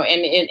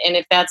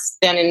if that's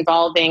then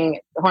involving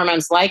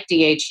hormones like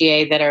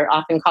DHEA that are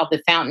often called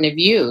the fountain of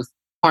youth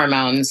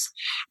hormones,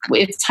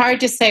 it's hard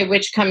to say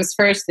which comes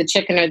first, the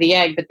chicken or the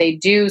egg, but they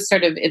do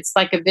it's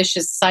like a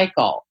vicious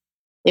cycle.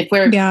 If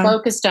we're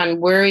focused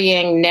on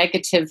worrying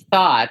negative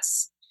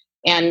thoughts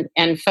and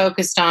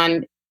focused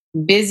on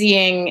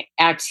busying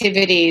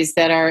activities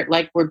that are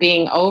like we're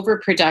being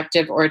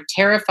overproductive or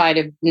terrified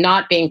of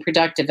not being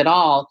productive at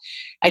all,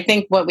 I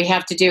think what we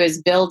have to do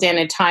is build in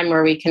a time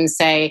where we can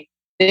say,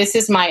 this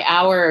is my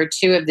hour or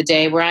two of the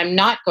day where I'm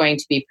not going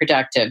to be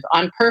productive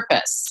on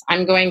purpose.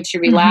 I'm going to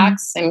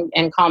relax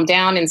and calm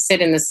down and sit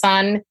in the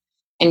sun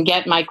and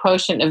get my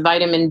quotient of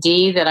vitamin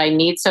D that I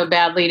need so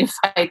badly to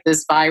fight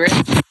this virus.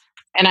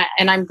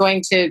 And I'm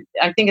going to,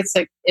 I think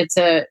it's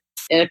a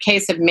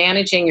case of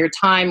managing your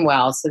time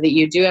well so that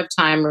you do have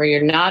time where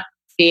you're not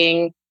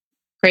being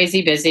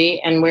crazy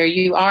busy and where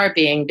you are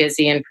being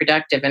busy and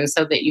productive, and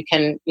so that you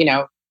can,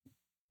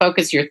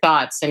 focus your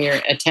thoughts and your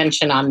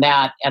attention on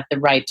that at the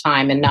right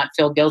time and not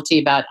feel guilty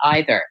about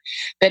either.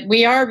 But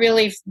we are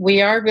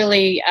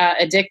really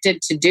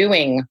addicted to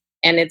doing,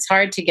 and it's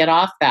hard to get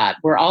off that.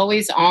 We're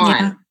always on.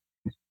 Yeah.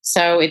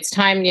 So it's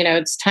time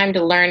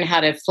to learn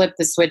how to flip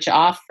the switch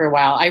off for a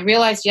while. I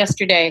realized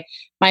yesterday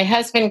my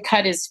husband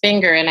cut his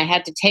finger and I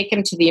had to take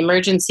him to the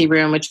emergency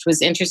room, which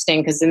was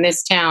interesting because in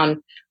this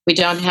town, we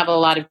don't have a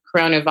lot of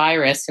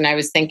coronavirus. And I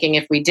was thinking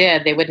if we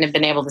did, they wouldn't have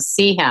been able to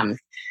see him.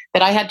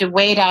 But I had to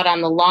wait out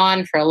on the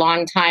lawn for a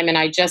long time, and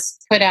I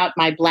just put out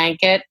my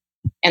blanket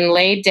and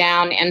laid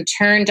down and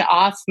turned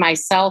off my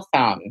cell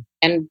phone.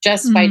 And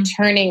just by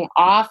turning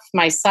off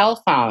my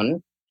cell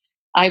phone,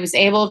 I was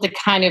able to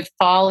kind of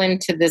fall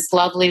into this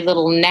lovely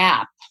little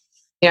nap.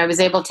 I was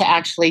able to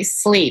actually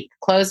sleep,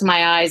 close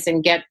my eyes,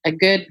 and get a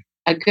good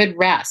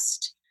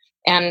rest.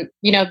 And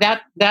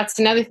that's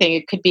another thing.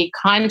 It could be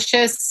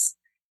conscious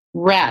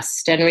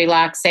rest and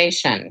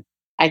relaxation,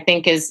 I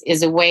think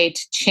is a way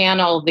to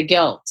channel the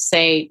guilt.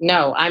 Say,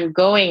 no, I'm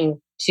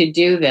going to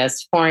do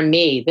this for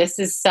me. This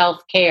is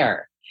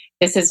self-care.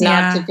 This is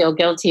not to feel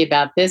guilty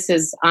about. This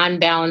is, I'm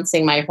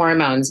balancing my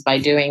hormones by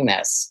doing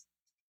this.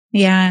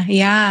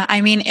 Yeah.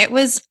 I mean, it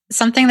was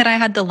something that I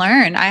had to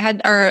learn. I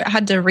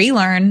had to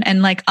relearn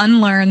and like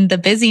unlearn the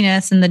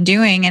busyness and the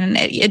doing. And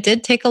it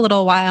did take a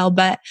little while,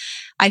 but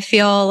I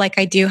feel like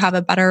I do have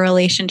a better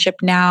relationship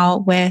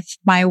now with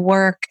my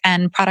work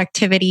and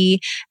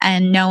productivity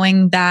and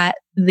knowing that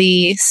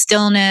the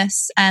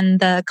stillness and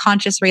the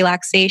conscious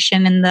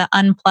relaxation and the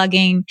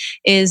unplugging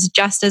is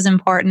just as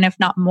important, if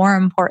not more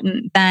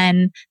important,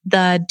 than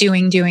the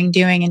doing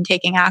and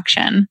taking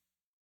action.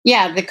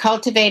 Yeah, the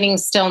cultivating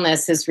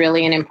stillness is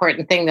really an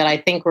important thing that I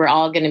think we're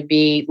all going to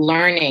be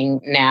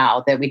learning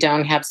now, that we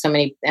don't have so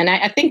many. And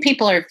I think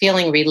people are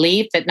feeling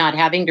relief at not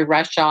having to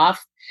rush off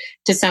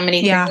to so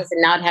many things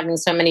and not having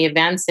so many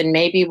events. And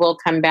maybe we'll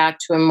come back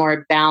to a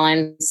more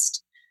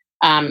balanced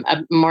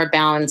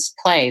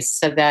place,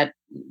 so that,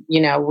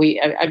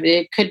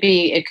 it could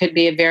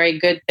be a very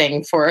good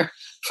thing for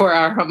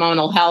our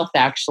hormonal health,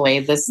 actually,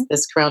 this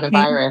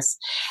coronavirus.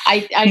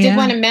 I did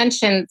want to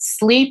mention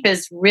sleep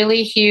is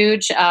really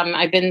huge.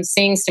 I've been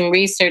seeing some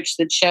research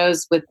that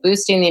shows with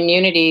boosting the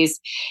immunities,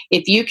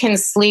 if you can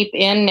sleep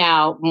in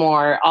now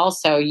more,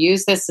 also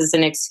use this as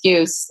an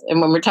excuse.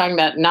 And when we're talking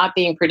about not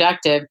being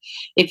productive,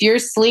 if you're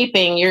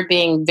sleeping, you're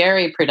being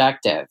very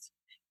productive.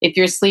 If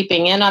you're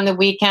sleeping in on the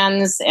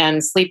weekends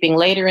and sleeping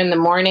later in the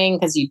morning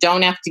because you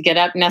don't have to get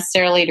up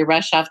necessarily to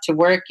rush off to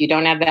work, you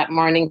don't have that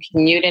morning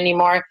commute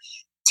anymore,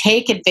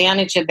 take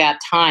advantage of that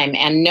time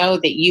and know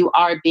that you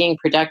are being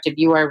productive.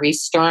 You are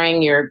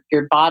restoring your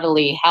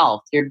bodily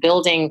health. You're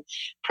building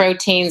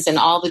proteins and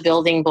all the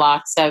building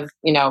blocks of,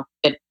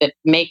 that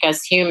make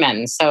us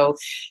human. So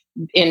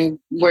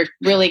we're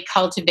really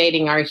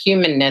cultivating our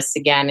humanness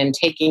again and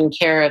taking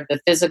care of the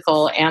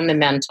physical and the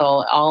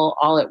mental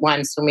all at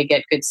once when we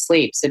get good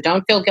sleep. So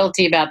don't feel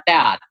guilty about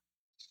that.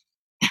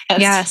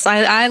 Yes,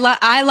 I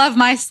love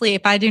my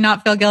sleep. I do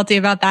not feel guilty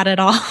about that at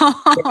all.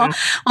 Yeah.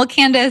 Well,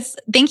 Candace,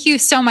 thank you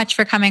so much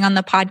for coming on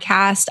the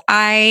podcast.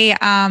 I,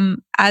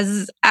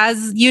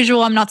 as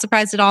usual, I'm not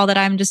surprised at all that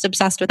I'm just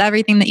obsessed with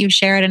everything that you've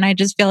shared. And I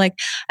just feel like,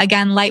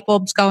 again, light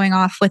bulbs going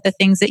off with the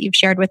things that you've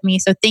shared with me.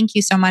 So thank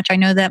you so much. I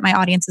know that my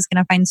audience is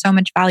going to find so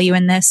much value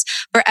in this.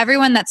 For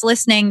everyone that's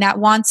listening that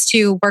wants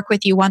to work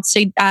with you, wants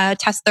to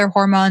test their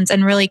hormones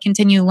and really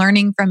continue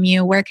learning from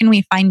you, where can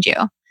we find you?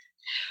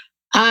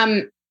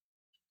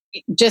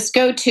 Just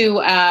go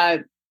to,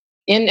 I'm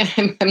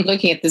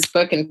looking at this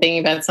book and thinking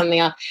about something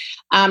else.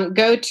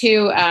 Go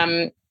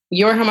to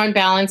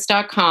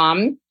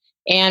yourhormonebalance.com,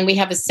 and we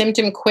have a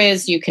symptom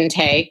quiz you can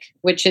take,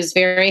 which is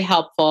very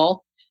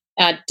helpful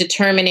at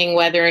determining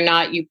whether or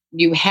not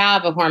you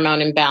have a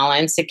hormone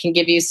imbalance. It can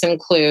give you some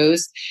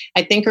clues.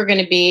 I think we're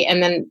going to be,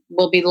 and then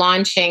we'll be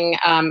launching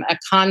a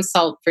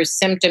consult for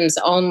symptoms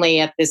only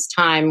at this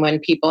time when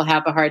people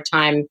have a hard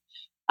time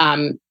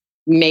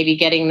maybe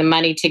getting the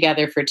money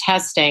together for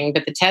testing,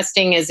 but the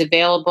testing is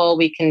available.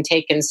 We can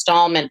take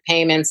installment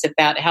payments if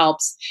that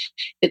helps.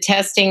 The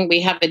testing,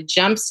 we have a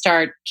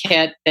jumpstart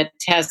kit that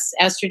tests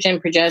estrogen,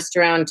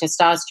 progesterone,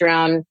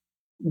 testosterone,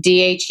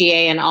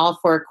 DHEA, and all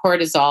 4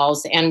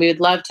 cortisols. And we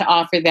would love to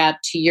offer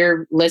that to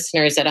your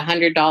listeners at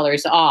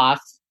 $100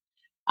 off.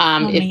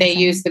 If they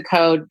use the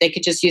code, they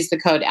could just use the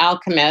code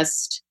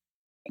Alchemist.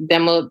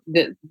 Then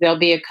there'll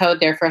be a code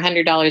there for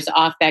 $100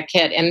 off that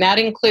kit. And that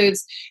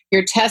includes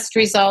your test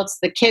results.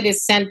 The kit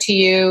is sent to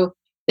you.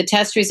 The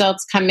test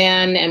results come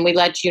in and we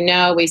let you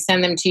know. We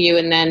send them to you.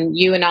 And then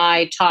you and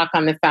I talk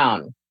on the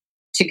phone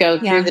to go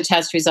through the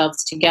test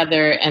results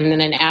together. And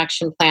then an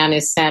action plan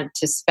is sent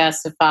to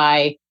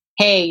specify,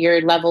 hey,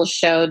 your levels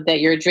showed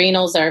that your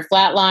adrenals are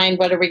flatlined.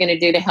 What are we going to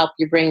do to help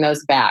you bring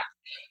those back?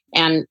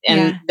 And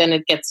then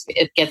it gets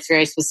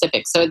very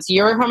specific. So it's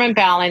Your Hormone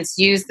Balance.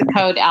 Use the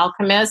code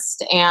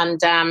Alchemist, and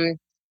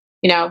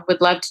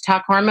would love to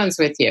talk hormones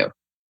with you.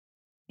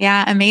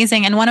 Yeah,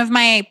 amazing. And one of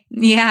my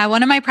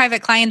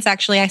private clients,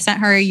 actually, I sent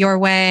her your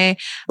way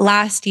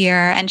last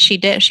year, and she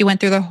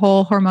went through the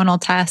whole hormonal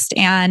test,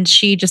 and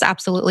she just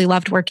absolutely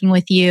loved working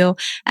with you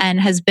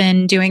and has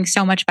been doing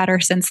so much better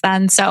since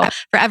then. So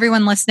for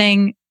everyone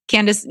listening,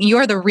 Candace,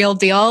 you're the real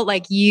deal.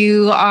 Like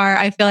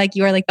I feel like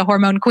you are like the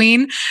hormone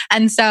queen.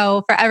 And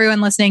so for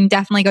everyone listening,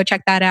 definitely go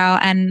check that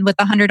out. And with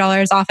the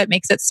 $100 off, it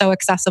makes it so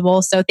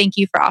accessible. So thank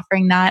you for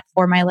offering that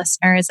for my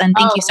listeners. And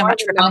thank you so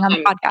much for coming on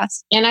the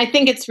podcast. And I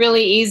think it's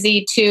really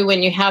easy too,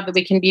 when you have that,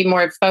 we can be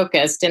more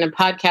focused. In a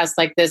podcast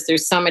like this,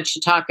 there's so much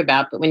to talk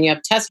about, but when you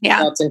have test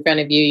results in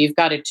front of you, you've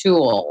got a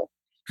tool.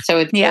 So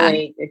it's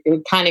really,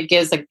 it kind of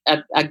gives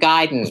a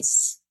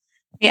guidance.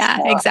 Yeah,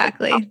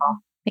 exactly.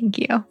 Thank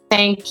you.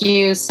 Thank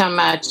you so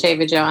much,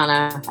 Ava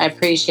Johanna. I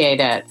appreciate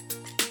it.